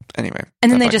 Yeah. Anyway.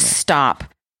 And then they just stop.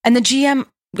 And the GM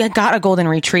got a golden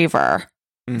retriever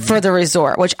for the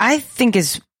resort, which I think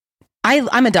is,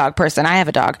 I'm a dog person. I have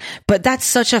a dog, but that's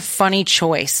such a funny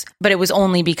choice. But it was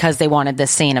only because they wanted this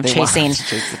scene of chasing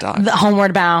the dog. The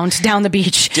homeward bound down the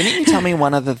beach. Didn't you tell me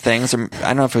one of the things, or I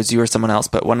don't know if it was you or someone else,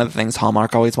 but one of the things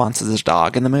Hallmark always wants is a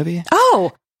dog in the movie?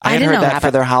 Oh, I had heard that for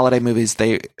their holiday movies,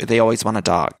 they always want a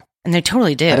dog. And they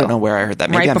totally do. I don't know where I heard that.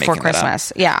 Maybe right I'm before making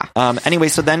Christmas. Yeah. Anyway,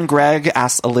 so then Greg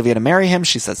asks Olivia to marry him.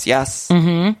 She says yes,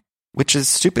 which is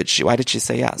stupid. Why did she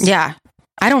say yes? Yeah.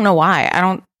 I don't know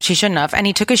why. She shouldn't have. And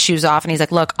he took his shoes off and he's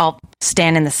like, "Look, I'll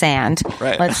stand in the sand.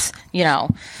 Right. Let's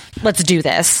do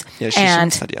this." Yeah, she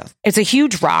and said yes. It's a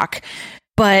huge rock.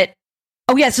 But,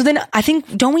 so then I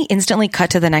think, don't we instantly cut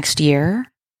to the next year?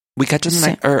 We cut to the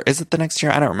next, or is it the next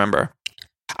year? I don't remember.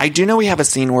 I do know we have a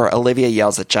scene where Olivia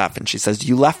yells at Jeff and she says,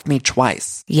 "You left me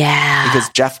twice." Yeah. Because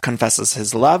Jeff confesses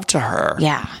his love to her.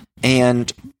 Yeah.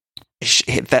 And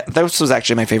this was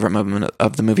actually my favorite moment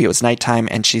of the movie. It was nighttime,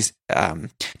 and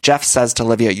Jeff says to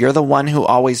Olivia, "You're the one who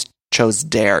always chose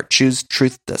dare. Choose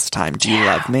truth this time. Do you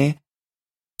love me?"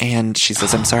 And she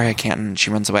says, "I'm sorry, I can't." And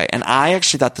she runs away. And I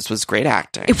actually thought this was great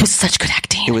acting. It was such good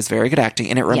acting. It was very good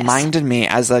acting. And it reminded me,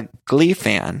 as a Glee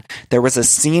fan, there was a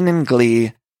scene in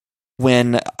Glee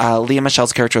when Lea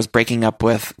Michele's character was breaking up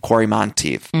with Corey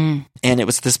Monteith. And it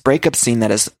was this breakup scene that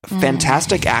is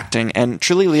fantastic acting. And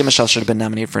truly, Lea Michele should have been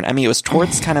nominated for an Emmy. It was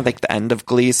towards kind of like the end of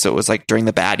Glee, so it was like during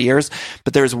the bad years.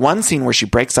 But there's one scene where she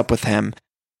breaks up with him,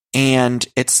 and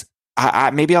it's...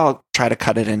 maybe I'll try to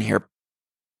cut it in here.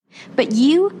 But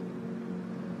you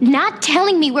not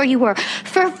telling me where you were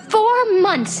for 4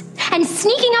 months and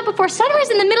sneaking out before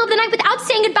sunrise in the middle of the night without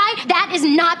saying goodbye, that is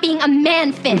not being a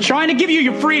man, Finn. I'm trying to give you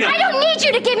your freedom. I don't need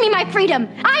you to give me my freedom.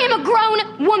 I am a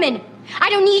grown woman.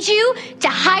 I don't need you to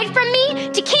hide from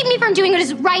me, to keep me from doing what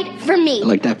is right for me.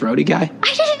 Like that Brody guy?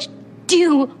 I didn't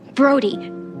do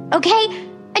Brody, okay?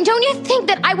 And don't you think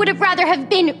that I would have rather have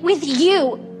been with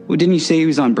you? Well, didn't you say he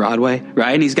was on Broadway,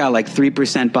 right? And he's got like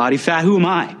 3% body fat. Who am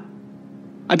I?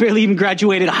 I barely even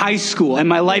graduated high school, and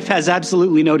my life has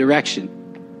absolutely no direction.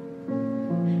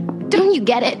 Don't you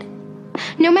get it?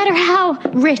 No matter how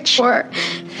rich or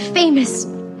famous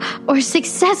or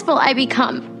successful I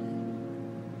become,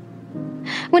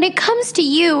 when it comes to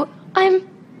you, I'm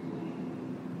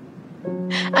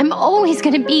always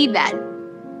going to be that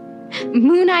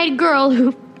moon-eyed girl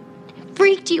who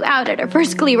freaked you out at our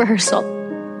first Glee rehearsal.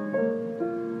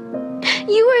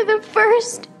 You were the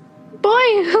first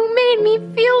boy who made me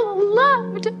feel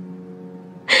loved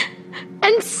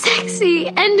and sexy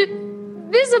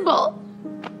and visible.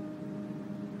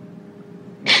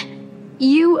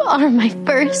 You are my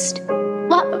first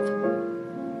love.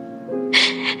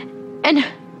 And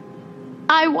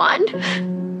I want,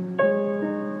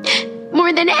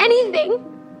 more than anything,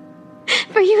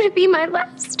 for you to be my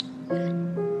last.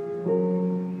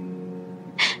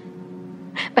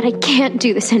 But I can't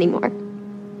do this anymore.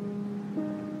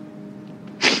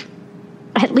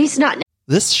 At least not now.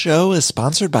 This show is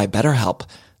sponsored by BetterHelp.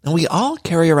 And we all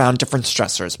carry around different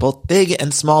stressors, both big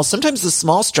and small. Sometimes the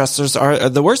small stressors are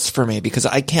the worst for me because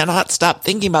I cannot stop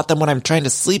thinking about them when I'm trying to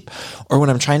sleep or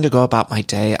when I'm trying to go about my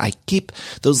day. I keep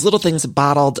those little things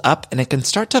bottled up and it can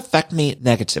start to affect me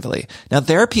negatively. Now,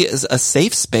 therapy is a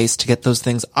safe space to get those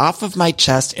things off of my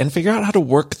chest and figure out how to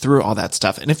work through all that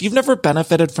stuff. And if you've never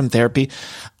benefited from therapy,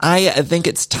 I think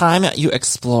it's time you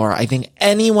explore. I think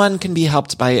anyone can be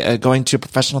helped by going to a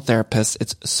professional therapist.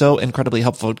 It's so incredibly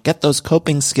helpful to get those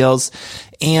coping skills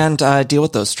and deal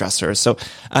with those stressors. So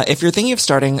if you're thinking of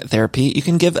starting therapy, you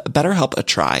can give BetterHelp a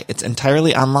try. It's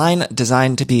entirely online,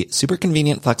 designed to be super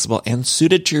convenient, flexible, and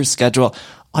suited to your schedule.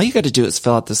 All you got to do is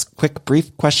fill out this quick,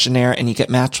 brief questionnaire and you get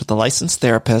matched with a licensed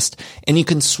therapist, and you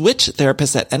can switch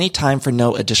therapists at any time for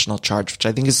no additional charge, which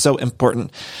I think is so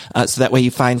important. So that way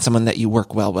you find someone that you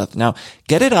work well with. Now,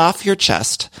 get it off your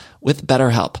chest with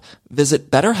BetterHelp.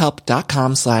 Visit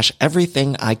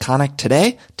BetterHelp.com/everythingiconic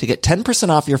today to get 10%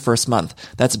 off your first month.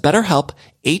 That's BetterHelp,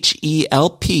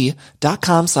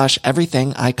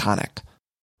 HELP.com/everythingiconic.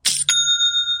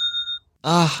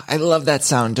 I love that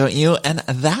sound, don't you? And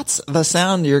that's the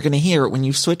sound you're going to hear when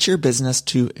you switch your business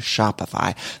to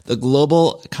Shopify, the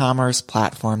global commerce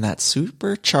platform that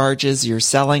supercharges your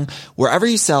selling wherever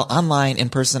you sell, online, in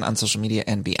person, on social media,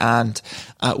 and beyond.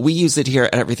 We use it here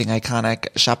at Everything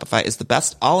Iconic. Shopify is the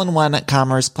best all-in-one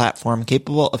commerce platform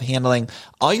capable of handling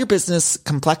all your business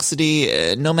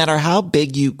complexity, no matter how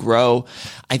big you grow.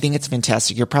 I think it's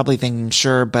fantastic. You're probably thinking,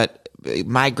 sure, but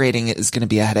migrating is going to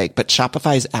be a headache, but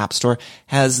Shopify's App Store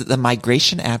has the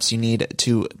migration apps you need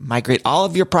to migrate all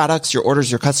of your products, your orders,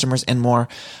 your customers, and more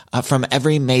from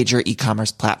every major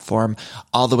e-commerce platform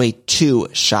all the way to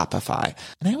Shopify.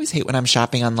 And I always hate when I'm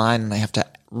shopping online and I have to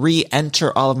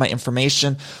re-enter all of my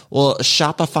information. Well,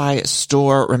 Shopify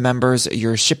store remembers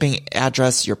your shipping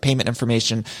address, your payment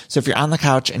information. So if you're on the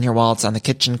couch and your wallet's on the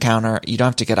kitchen counter, you don't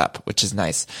have to get up, which is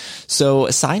nice. So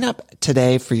sign up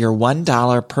today for your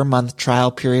 $1 per month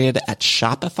trial period at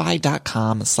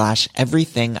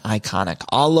shopify.com/everythingiconic,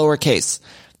 all lowercase.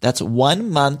 That's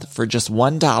 1 month for just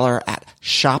 $1 at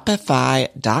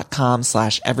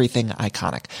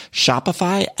shopify.com/everythingiconic.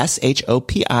 Shopify,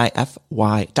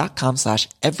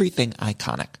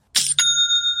 shopify.com/everythingiconic.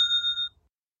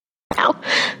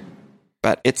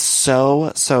 But it's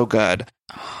so, so good.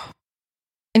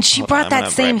 And she brought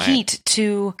that same heat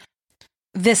to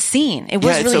this scene. It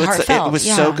was really heartfelt. It was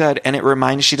so good. And it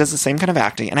reminds, she does the same kind of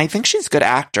acting. And I think she's a good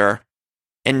actor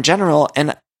in general.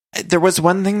 And there was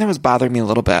one thing that was bothering me a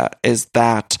little bit, is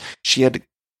that she had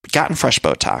gotten fresh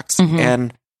Botox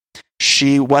and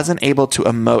she wasn't able to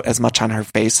emote as much on her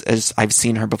face as I've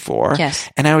seen her before. Yes.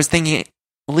 And I was thinking,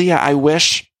 Leah, I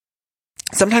wish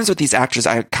sometimes with these actors,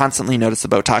 I constantly notice the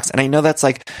Botox, and I know that's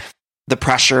like the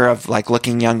pressure of like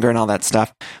looking younger and all that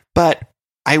stuff, but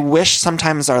I wish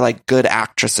sometimes our like good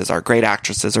actresses, our great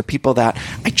actresses, or people that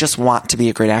I just want to be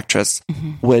a great actress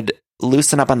would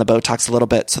loosen up on the Botox a little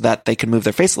bit so that they can move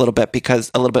their face a little bit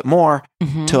more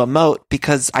to emote,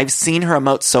 because I've seen her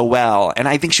emote so well. And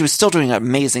I think she was still doing an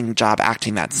amazing job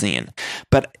acting that scene,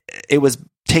 but it was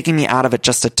taking me out of it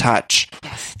just a touch.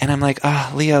 Yes. And I'm like,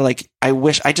 Leah, like,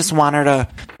 I just want her to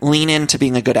lean into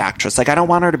being a good actress. Like, I don't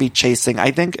want her to be chasing. I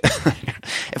think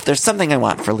if there's something I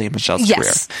want for Lea Michele's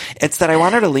career, it's that I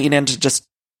want her to lean into just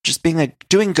being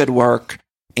doing good work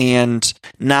and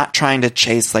not trying to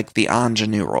chase like the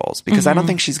ingenue roles, because I don't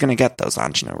think she's going to get those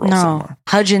ingenue roles anymore.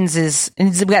 Hudgens we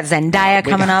got Zendaya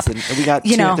coming up. We got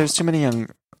there's too many young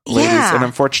ladies, and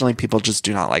unfortunately people just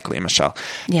do not like Lea Michele.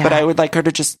 Yeah. But I would like her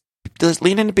to just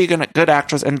lean into being a good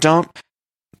actress and don't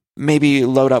maybe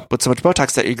load up with so much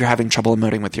Botox that you're having trouble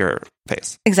emoting with your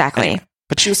face. Exactly. Anyway,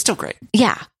 but she was still great.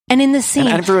 Yeah. And in the scene,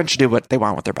 and everyone should do what they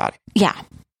want with their body. Yeah.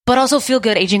 But also feel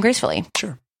good aging gracefully.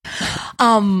 Sure.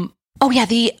 Oh yeah,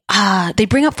 they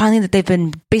bring up finally that they've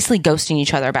been basically ghosting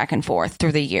each other back and forth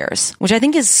through the years, which I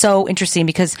think is so interesting,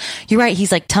 because you're right.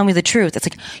 He's like, tell me the truth. It's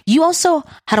like, you also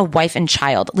had a wife and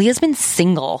child. Leah's been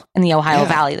single in the Ohio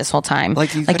Valley this whole time.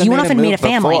 Like you went off and made a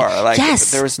family. Like, yes.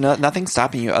 There was nothing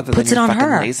stopping you other than your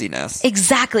fucking laziness.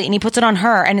 Exactly. And he puts it on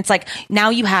her. And it's like,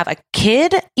 now you have a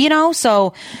kid,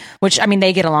 so, which, I mean,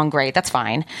 they get along great. That's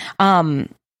fine.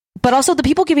 But also the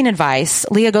people giving advice,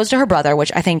 Leah goes to her brother,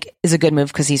 which I think is a good move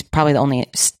because he's probably the only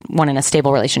one in a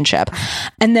stable relationship.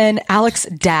 And then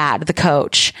Alex's dad, the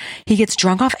coach, he gets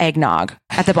drunk off eggnog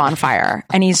at the bonfire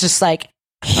and he's just like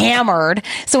hammered.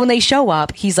 So when they show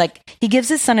up, he's like, he gives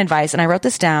his son advice, and I wrote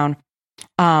this down.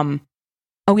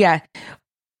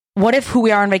 What if who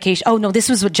we are on vacation? Oh no, this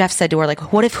was what Jeff said to her.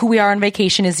 Like, what if who we are on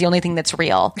vacation is the only thing that's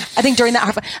real? I think during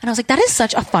that, and I was like, that is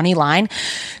such a funny line.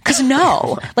 Cause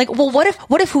no, like, well, what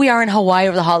if who we are in Hawaii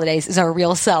over the holidays is our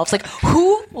real selves? Like,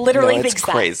 who literally thinks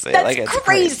crazy. That? That's like,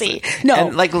 crazy. No.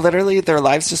 And like literally their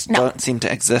lives just don't seem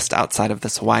to exist outside of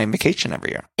this Hawaiian vacation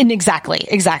every year. And exactly.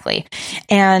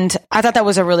 And I thought that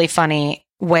was a really funny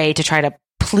way to try to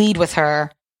plead with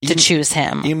her to choose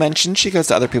him. You mentioned she goes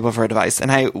to other people for advice,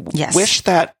 and I wish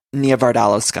that Nia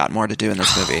Vardalos got more to do in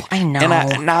this movie. I know.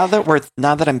 And now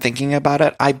that I'm thinking about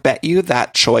it, I bet you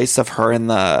that choice of her and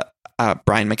the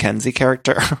Brian McKenzie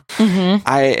character,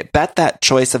 I bet that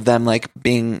choice of them like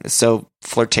being so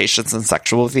flirtatious and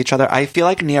sexual with each other, I feel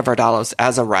like Nia Vardalos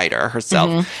as a writer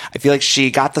herself, I feel like she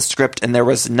got the script and there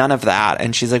was none of that,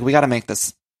 and she's like, we got to make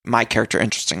my character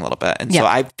interesting a little bit, and so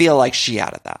I feel like she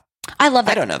added that. I love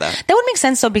that. I don't know that. That would make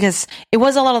sense though, because it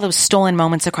was a lot of those stolen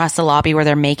moments across the lobby where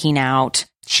they're making out.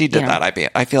 She did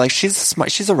that. I feel like she's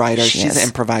smart. She's a writer. She's an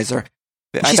improviser.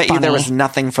 I bet you there was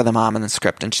nothing for the mom in the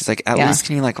script, and she's like, at least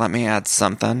can you like let me add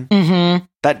something?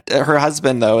 That her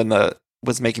husband though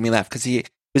was making me laugh because he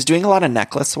was doing a lot of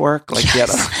necklace work. Like he had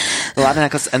a lot of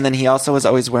necklace. And then he also was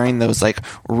always wearing those like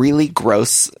really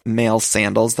gross male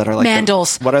sandals that are like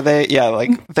mandals. What are they? Yeah,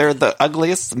 like they're the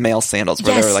ugliest male sandals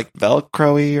where they're like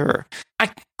Velcro-y or...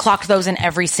 I clocked those in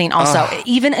every scene also.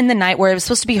 Even in the night where it was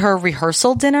supposed to be her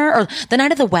rehearsal dinner or the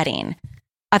night of the wedding,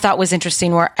 I thought was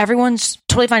interesting where everyone's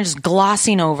totally fine just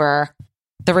glossing over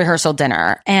the rehearsal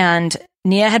dinner. And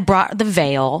Nia had brought the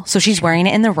veil, so she's wearing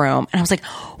it in the room. And I was like,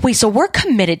 wait, so we're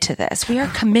committed to this. We are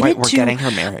committed to getting her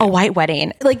married. A white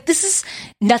wedding. Like this is,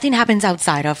 nothing happens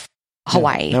outside of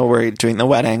Hawaii. No, we're doing the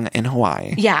wedding in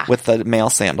Hawaii. Yeah. With the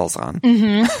male sandals on.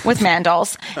 Mm-hmm. With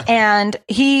mandals. And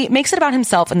he makes it about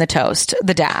himself in the toast,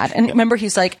 the dad. And remember,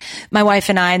 he's like, my wife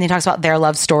and I, and he talks about their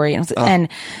love story. And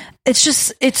it's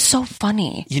just, it's so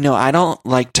funny. You know, I don't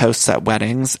like toasts at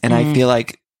weddings, and I feel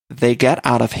like they get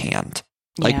out of hand.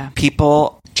 Like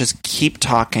people just keep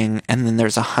talking, and then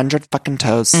there's 100 fucking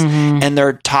toasts, and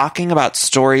they're talking about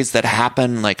stories that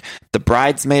happen. Like the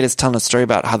bridesmaid is telling a story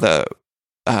about how the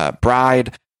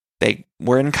bride, they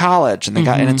were in college and they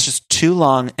got, and it's just too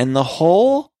long, and the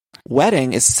whole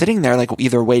wedding is sitting there like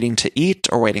either waiting to eat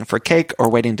or waiting for cake or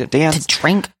waiting to dance,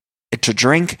 to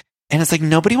drink. And it's like,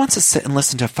 nobody wants to sit and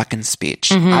listen to a fucking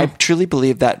speech. I truly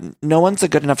believe that no one's a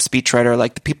good enough speechwriter.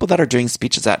 Like the people that are doing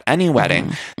speeches at any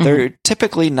wedding, they're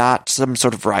typically not some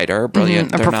sort of writer,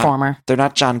 brilliant. A performer. They're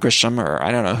not John Grisham or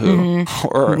I don't know who.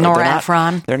 Or Nora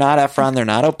Ephron. They're not Ephron. They're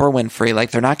not Oprah Winfrey.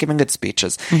 Like they're not giving good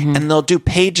speeches. And they'll do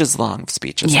pages long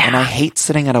speeches. Yeah. And I hate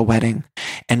sitting at a wedding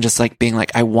and just like being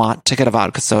like, I want to get a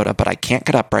vodka soda, but I can't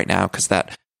get up right now because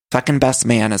that fucking best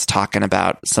man is talking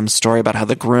about some story about how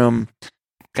the groom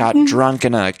got drunk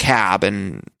in a cab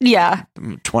and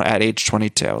at age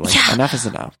 22. Like enough is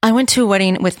enough. I went to a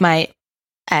wedding with my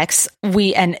ex.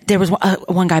 And there was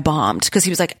one guy bombed because he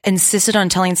was like insisted on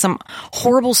telling some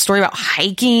horrible story about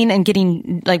hiking and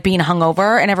getting like being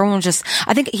hungover, and everyone was just,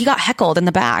 I think he got heckled in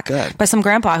the back by some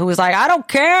grandpa who was like, I don't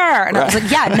care. And I was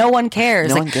like, yeah, no one cares.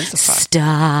 No like, one gives a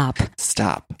fuck.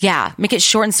 Stop. Yeah. Make it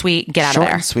short and sweet. Get out of there.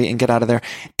 Short and sweet and get out of there.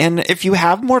 And if you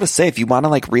have more to say, if you want to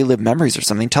like relive memories or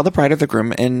something, tell the bride or the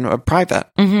groom in private.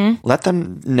 Let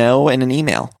them know in an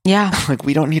email. Yeah. Like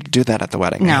we don't need to do that at the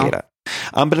wedding. No. I hate it.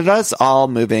 But it is all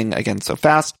moving again so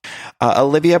fast.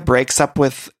 Olivia breaks up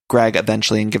with Greg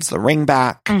eventually and gives the ring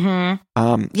back. Yeah.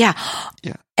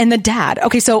 And the dad.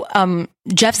 Okay, so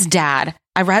Jeff's dad.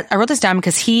 I wrote this down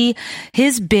because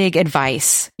his big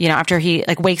advice, you know, after he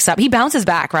like wakes up, he bounces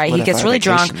back, right? He gets really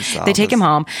drunk. They take him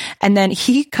home, and then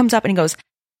he comes up and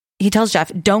he tells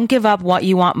Jeff, "Don't give up what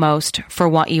you want most for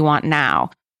what you want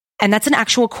now." And that's an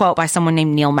actual quote by someone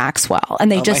named Neil Maxwell.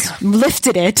 And they just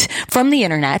lifted it from the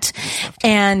internet.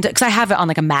 And because I have it on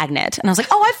like a magnet. And I was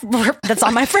like, that's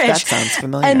on my fridge. That sounds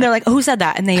familiar. And they're like, who said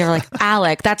that? And they were like,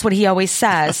 Alec, that's what he always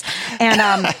says. And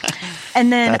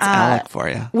then, that's Alec for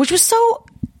you. Which was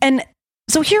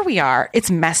so here we are. It's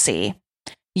messy.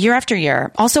 Year after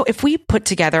year. Also, if we put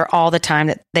together all the time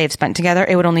that they've spent together,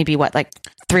 it would only be what, like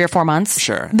 3 or 4 months?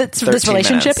 Sure. This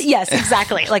relationship? Minutes. Yes,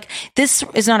 exactly. Like this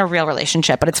is not a real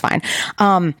relationship, but it's fine.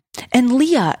 And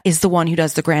Leah is the one who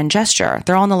does the grand gesture.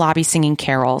 They're all in the lobby singing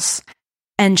carols.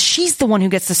 And she's the one who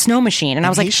gets the snow machine. And I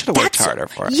was like, he should have worked harder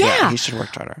for it. Yeah. He should have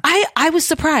worked harder. I was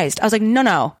surprised. I was like,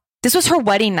 no. This was her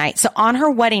wedding night. So on her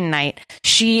wedding night,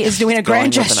 she is doing a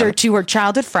grand gesture to her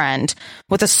childhood friend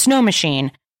with a snow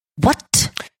machine. What?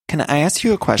 Can I ask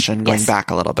you a question going back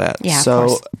a little bit? Yeah, so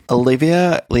of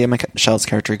course. Leah Michelle's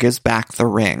character gives back the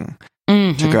ring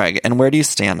to Greg. And where do you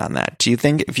stand on that? Do you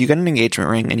think if you get an engagement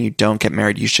ring and you don't get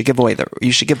married, you should give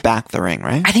back the ring,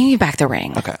 right? I think you back the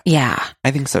ring. Okay. Yeah.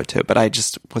 I think so too, but I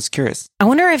just was curious. I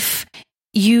wonder if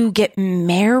you get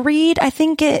married, I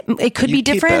think it could be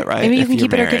different. It, right? Maybe you if can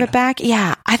keep married. it or give it back.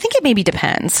 Yeah. I think it maybe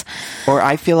depends. Or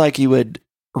I feel like you would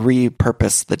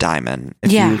repurpose the diamond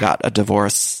if you got a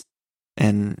divorce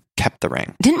and kept the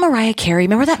ring. Didn't Mariah Carey,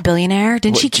 remember that billionaire?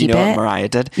 Didn't she keep it? Do you know it? what Mariah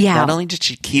did? Yeah. Not only did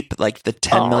she keep like the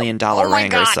 $10 million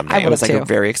ring or something, it was like a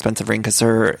very expensive ring because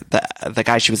the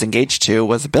guy she was engaged to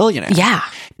was a billionaire. Yeah.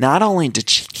 Not only did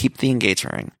she keep the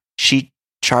engagement ring, she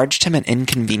charged him an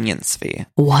inconvenience fee.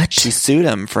 What? She sued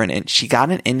him for she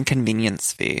got an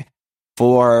inconvenience fee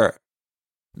for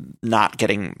not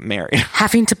getting married.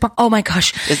 Having to, oh my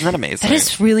gosh. Isn't that amazing? That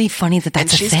is really funny that's and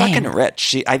she's a thing. fucking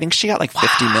rich. I think she got like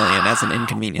 $50 million as an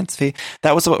inconvenience fee.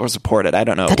 That was what was reported. I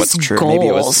don't know what's true. Goals. Maybe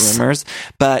it was rumors.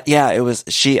 But yeah, it was,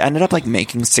 she ended up like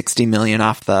making $60 million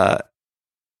off the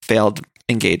failed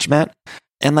engagement.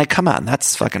 And like, come on,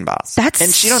 that's fucking boss. That's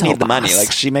and she don't so need the money. boss.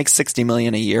 Like, she makes $60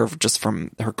 million a year just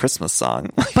from her Christmas song.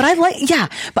 But I like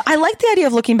the idea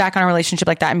of looking back on a relationship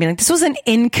like that and being like, this was an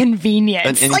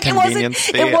inconvenience. An inconvenience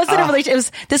fee. It wasn't a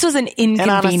relationship. This was an inconvenience.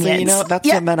 And honestly, you know, that's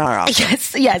what men are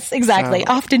often. Yes, exactly.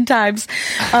 So. Oftentimes.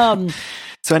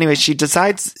 So anyway, she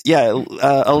decides,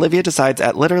 Olivia decides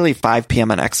at literally 5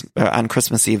 p.m. on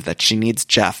Christmas Eve that she needs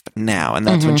Jeff now. And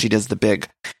that's when she does the big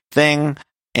thing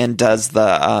and does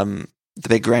the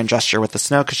big grand gesture with the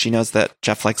snow because she knows that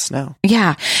Jeff likes snow.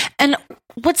 Yeah. And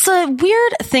what's a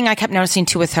weird thing I kept noticing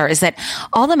too with her is that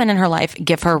all the men in her life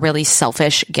give her really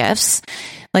selfish gifts.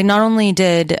 Like, not only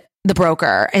did the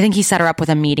broker, I think he set her up with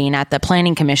a meeting at the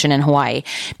planning commission in Hawaii,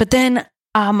 but then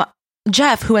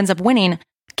Jeff, who ends up winning,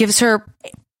 gives her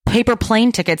paper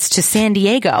plane tickets to San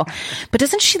Diego. But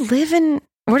doesn't she live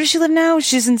where does she live now?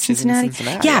 She's in Cincinnati.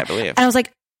 Yeah, I believe. And I was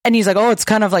like, and he's like, oh, it's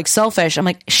kind of like selfish. I'm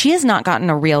like, she has not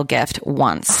gotten a real gift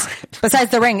once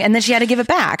besides the ring. And then she had to give it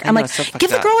back. I'm like, so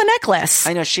give the girl a necklace.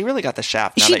 I know. She really got the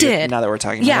shaft. She did. Now that we're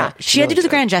talking yeah, about it. she had to do the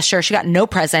grand gesture. She got no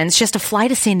presents. She has to fly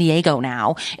to San Diego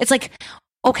now. It's like,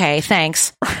 okay,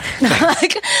 thanks.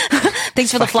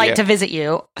 Thanks for the flight to visit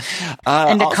you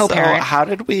and to also,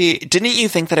 co-parent. Didn't you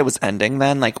think that it was ending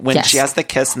then? Like when she has the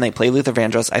kiss and they play Luther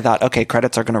Vandross, I thought, okay,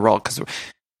 credits are going to roll because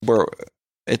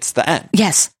it's the end.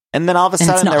 Yes. And then all of a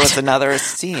sudden there was another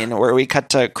scene where we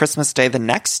cut to Christmas Day the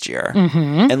next year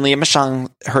and Leah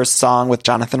Michelle, her song with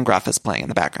Jonathan Gruff is playing in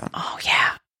the background. Oh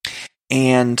yeah.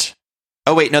 And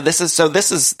oh wait, no,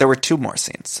 there were 2 more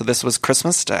scenes. So this was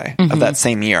Christmas Day of that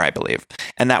same year, I believe.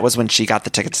 And that was when she got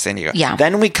the ticket to San Diego. Yeah.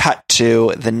 Then we cut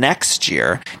to the next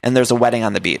year and there's a wedding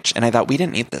on the beach. And I thought we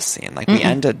didn't need this scene. Like we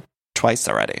ended twice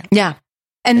already. Yeah.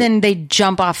 And then they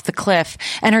jump off the cliff,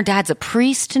 and her dad's a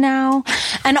priest now,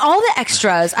 and all the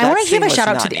extras. I want to give a shout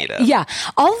out to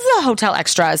all of the hotel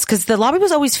extras, because the lobby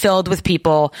was always filled with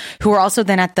people who were also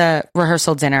then at the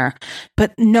rehearsal dinner,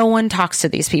 but no one talks to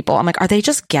these people. I'm like, are they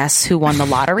just guests who won the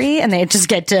lottery and they just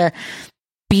get to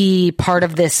be part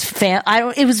of this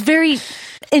it was very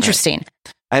interesting.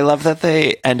 Right. I love that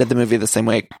they ended the movie the same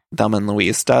way Thelma and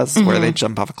Louise does, where they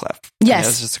jump off a cliff. Yes, it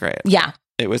was just great. Yeah.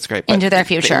 It was great. Into their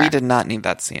future. We did not need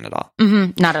that scene at all.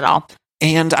 Not at all.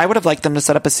 And I would have liked them to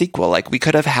set up a sequel. Like we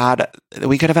could have had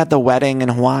the wedding in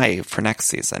Hawaii for next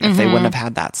season if they wouldn't have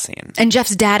had that scene. And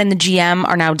Jeff's dad and the GM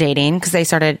are now dating because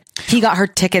he got her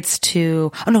tickets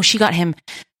to, she got him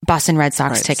Boston Red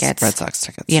Sox tickets. Red Sox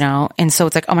tickets. You know, and so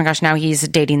it's like, oh my gosh, now he's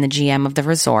dating the GM of the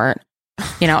resort.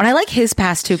 You know, and I like his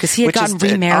past too because he had gotten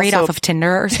remarried off of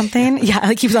Tinder or something. Yeah,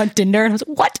 like he was on Tinder and I was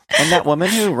like, what? And that woman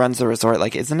who runs the resort,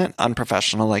 like, isn't it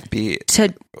unprofessional? Like, to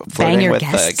bang your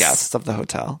guests? The guests of the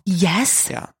hotel. Yes.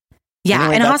 Yeah. Yeah,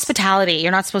 anyway, in hospitality,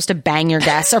 you're not supposed to bang your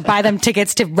guests or buy them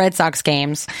tickets to Red Sox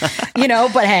games,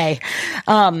 but hey.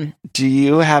 Do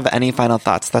you have any final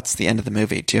thoughts? That's the end of the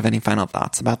movie. Do you have any final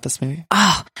thoughts about this movie?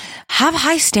 Oh, have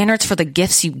high standards for the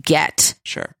gifts you get.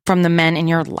 Sure. From the men in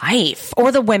your life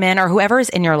or the women or whoever is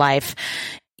in your life.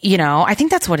 You know, I think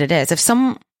that's what it is. If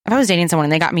I was dating someone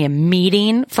and they got me a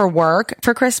meeting for work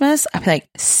for Christmas, I'd be like,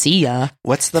 see ya.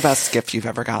 What's the best gift you've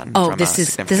ever gotten? Oh, this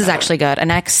is actually good. An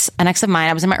ex of mine,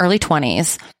 I was in my early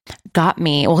 20s, got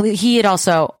me, well, he had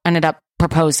also ended up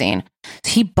proposing.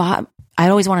 I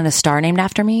always wanted a star named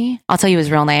after me. I'll tell you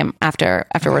his real name after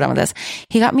we're done with this.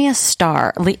 He got me a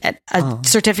star, a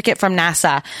certificate from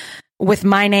NASA with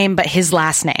my name, but his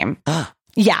last name.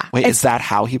 Yeah. Wait, is that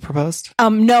how he proposed?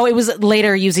 No, it was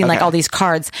later using like all these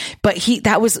cards, but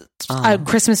that was a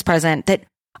Christmas present that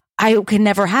I could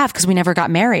never have because we never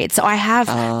got married. So I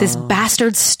have this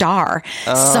bastard star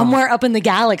somewhere up in the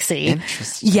galaxy.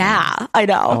 Interesting. Yeah, I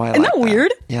know. Isn't that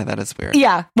weird? Yeah, that is weird.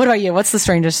 Yeah. What about you? What's the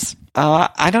strangest?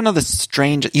 I don't know the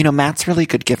strange. Matt's really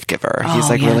good gift giver. He's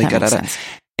really good at it.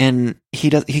 And he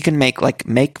can make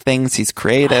things. He's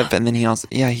creative. And then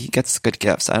he gets good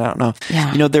gifts. I don't know.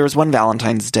 Yeah. There was one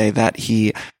Valentine's Day that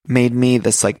he made me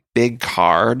this like big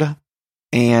card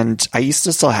and I used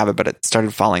to still have it, but it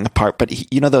started falling apart. But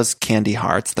those candy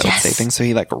hearts that would say things. So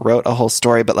he like wrote a whole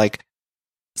story, but like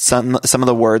some of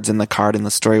the words in the card in the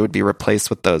story would be replaced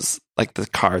with those, like the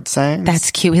card sayings.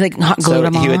 That's cute. He like not glued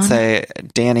them on. He would say,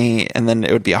 Danny, and then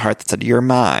it would be a heart that said, you're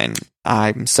mine.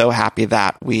 I'm so happy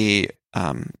that we,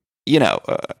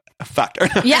 fucked her.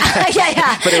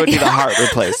 Yeah. But it would be the heart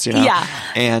replaced, Yeah.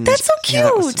 And that's so cute.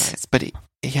 That was nice. But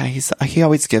he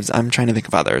always gives. I'm trying to think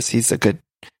of others. He's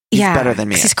better than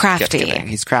me. He's crafty.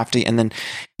 He's crafty, and then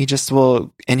he just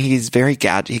will. And he's very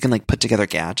He can like put together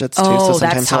gadgets too. Oh, so sometimes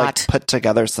that's he'll hot. like put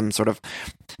together some sort of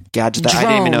gadget that I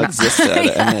didn't even know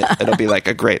existed, and it'll be like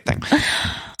a great thing.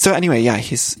 So anyway,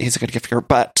 he's a good gift giver.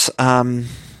 But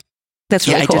That's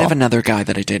really I cool. did have another guy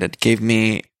that I dated gave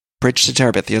me Bridge to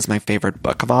Terabithia is my favorite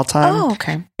book of all time. Oh,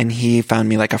 okay. And he found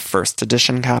me like a first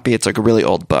edition copy. It's like a really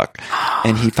old book.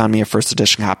 And he found me a first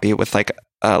edition copy with like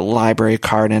a library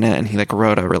card in it. And he like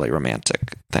wrote a really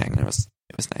romantic thing. It was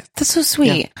nice. That's so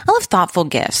sweet. Yeah. I love thoughtful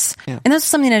gifts. Yeah. And that's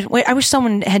something that I wish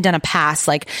someone had done a pass,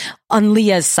 like on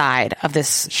Leah's side of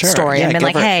this story. Yeah, and been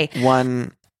like, hey.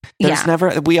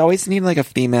 We always need like a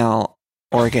female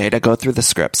Orgay to go through the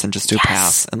scripts and just do a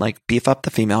pass and like beef up the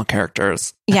female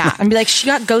characters. Yeah. And be like, she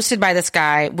got ghosted by this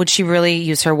guy. Would she really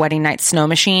use her wedding night snow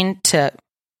machine to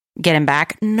get him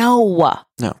back? No.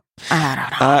 I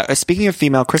don't know. Speaking of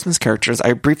female Christmas characters,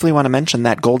 I briefly want to mention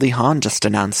that Goldie Hawn just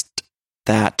announced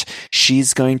that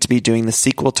she's going to be doing the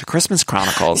sequel to Christmas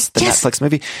Chronicles, the Netflix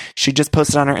movie. She just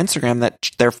posted on her Instagram that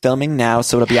they're filming now,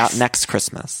 so it'll be out next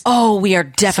Christmas. Oh, we are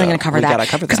definitely going to cover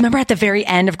that. Because remember at the very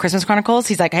end of Christmas Chronicles,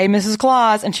 he's like, hey, Mrs.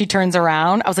 Claus, and she turns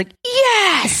around. I was like,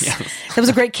 yes! That was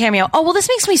a great cameo. Oh, well, this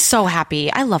makes me so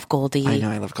happy. I love Goldie. I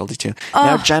know, I love Goldie too.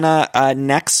 Now, Jenna,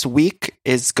 next week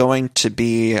is going to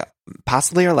be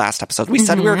possibly our last episode. We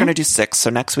said we were going to do 6, so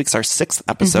next week's our 6th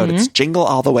episode. It's Jingle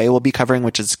All the Way we'll be covering,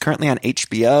 which is currently on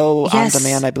HBO on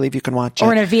demand. I believe you can watch it.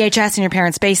 Or in a VHS in your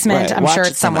parents' basement. Right. I'm sure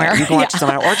it's somewhere. You can watch it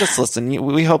somewhere, or just listen.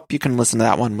 We hope you can listen to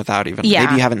that one without even,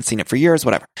 maybe you haven't seen it for years,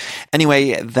 whatever.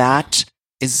 Anyway, that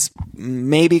is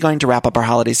maybe going to wrap up our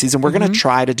holiday season. We're going to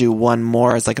try to do one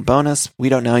more as like a bonus. We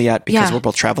don't know yet because we're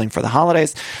both traveling for the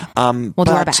holidays. We'll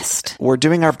do our best. We're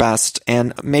doing our best.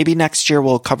 And maybe next year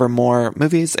we'll cover more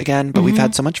movies again, but we've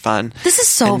had so much fun. This is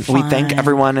so fun. We thank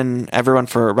everyone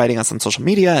for writing us on social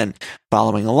media and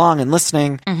following along and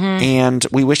listening. And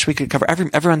we wish we could cover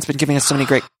everyone's been giving us so many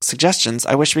great suggestions.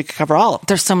 I wish we could cover all of them.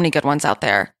 There's so many good ones out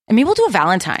there. And maybe we'll do a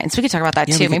Valentine's. We could talk about that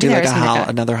too. Maybe do like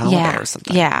another holiday or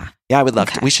something. Yeah. Yeah, I would love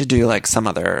to. We should do like some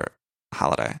other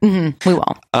holiday. We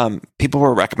will. People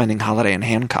were recommending Holiday in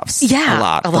Handcuffs. Yeah. A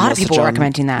lot. A lot of people were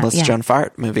recommending that. Melissa Joan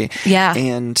Fart movie. Yeah.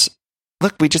 And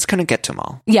look, we just couldn't get to them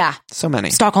all. Yeah. So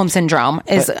many. Stockholm Syndrome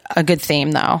is a good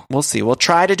theme though. We'll see. We'll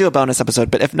try to do a bonus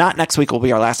episode, but if not, next week will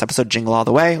be our last episode, Jingle All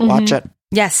the Way. Watch it.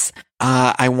 Yes.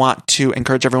 I want to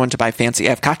encourage everyone to buy Fancy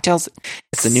AF Cocktails.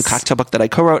 It's a new cocktail book that I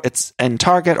co-wrote. It's in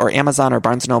Target or Amazon or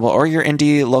Barnes & Noble or your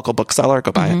indie local bookseller.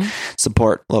 Go buy it.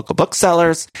 Support local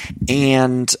booksellers.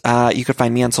 And you can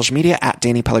find me on social media at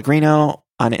Danny Pellegrino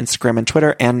on Instagram and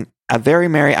Twitter, and a very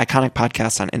merry iconic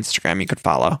podcast on Instagram you could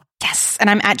follow. Yes. And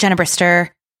I'm at Jenna Brister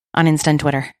on Insta and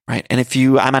Twitter. Right. And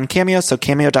I'm on Cameo, so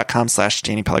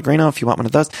cameo.com/Danny Pellegrino if you want one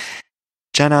of those.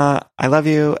 Jenna, I love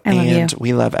you. I love you.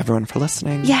 We love everyone for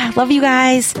listening. Yeah, love you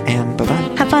guys. And bye-bye.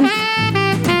 Have fun.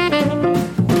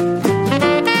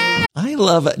 I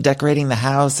love decorating the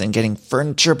house and getting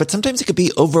furniture, but sometimes it could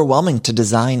be overwhelming to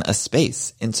design a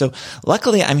space. And so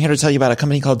luckily, I'm here to tell you about a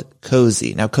company called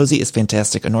Cozy. Now, Cozy is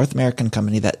fantastic, a North American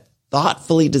company that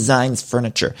thoughtfully designs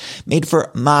furniture made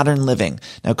for modern living.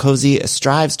 Now, Cozy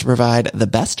strives to provide the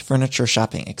best furniture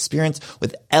shopping experience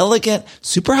with elegant,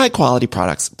 super high quality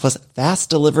products, plus fast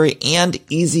delivery and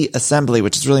easy assembly,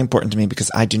 which is really important to me because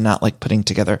I do not like putting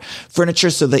together furniture.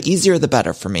 So the easier, the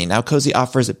better for me. Now, Cozy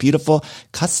offers beautiful,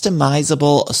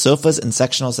 customizable sofas and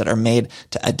sectionals that are made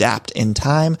to adapt in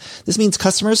time. This means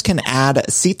customers can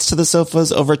add seats to the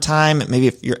sofas over time. Maybe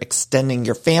if you're extending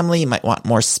your family, you might want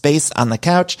more space on the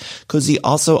couch. Cozy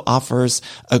also offers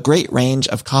a great range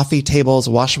of coffee tables,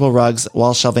 washable rugs,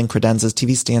 wall shelving, credenzas,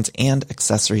 TV stands, and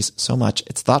accessories. So much.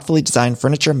 It's thoughtfully designed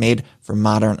furniture made for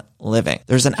modern living.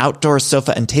 There's an outdoor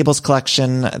sofa and tables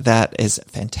collection that is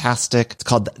fantastic. It's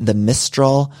called the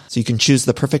Mistral. So you can choose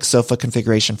the perfect sofa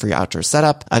configuration for your outdoor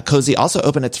setup. Cozy also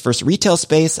opened its first retail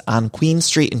space on Queen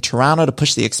Street in Toronto to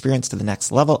push the experience to the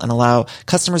next level and allow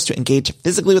customers to engage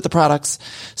physically with the products.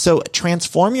 So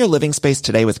transform your living space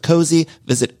today with Cozy.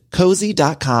 Visit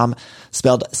cozy.com,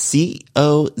 spelled COZEY,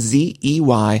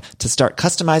 to start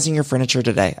customizing your furniture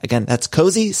today. Again, that's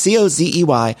cozy,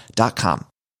 COZEY.com.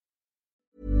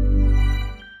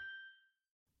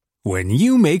 When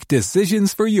you make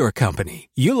decisions for your company,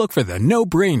 you look for the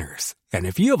no-brainers. And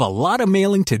if you have a lot of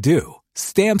mailing to do,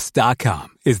 Stamps.com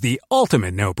is the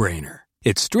ultimate no-brainer.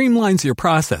 It streamlines your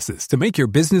processes to make your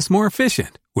business more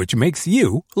efficient, which makes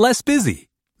you less busy.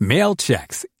 Mail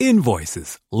checks,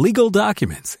 invoices, legal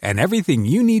documents, and everything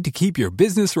you need to keep your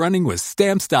business running with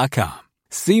Stamps.com.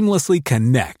 Seamlessly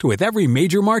connect with every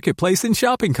major marketplace and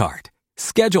shopping cart.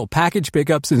 Schedule package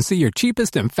pickups and see your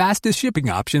cheapest and fastest shipping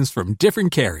options from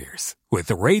different carriers.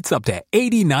 With rates up to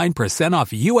 89% off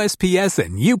USPS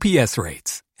and UPS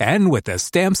rates. And with the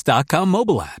Stamps.com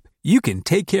mobile app, you can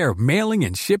take care of mailing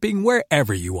and shipping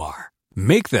wherever you are.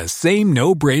 Make the same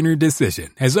no-brainer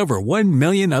decision as over 1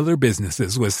 million other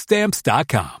businesses with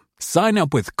Stamps.com. Sign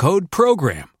up with Code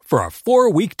PROGRAM for a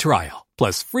 4-week trial,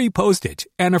 plus free postage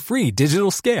and a free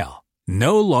digital scale.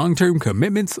 No long-term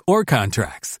commitments or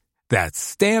contracts. That's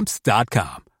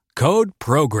Stamps.com. Code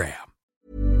PROGRAM.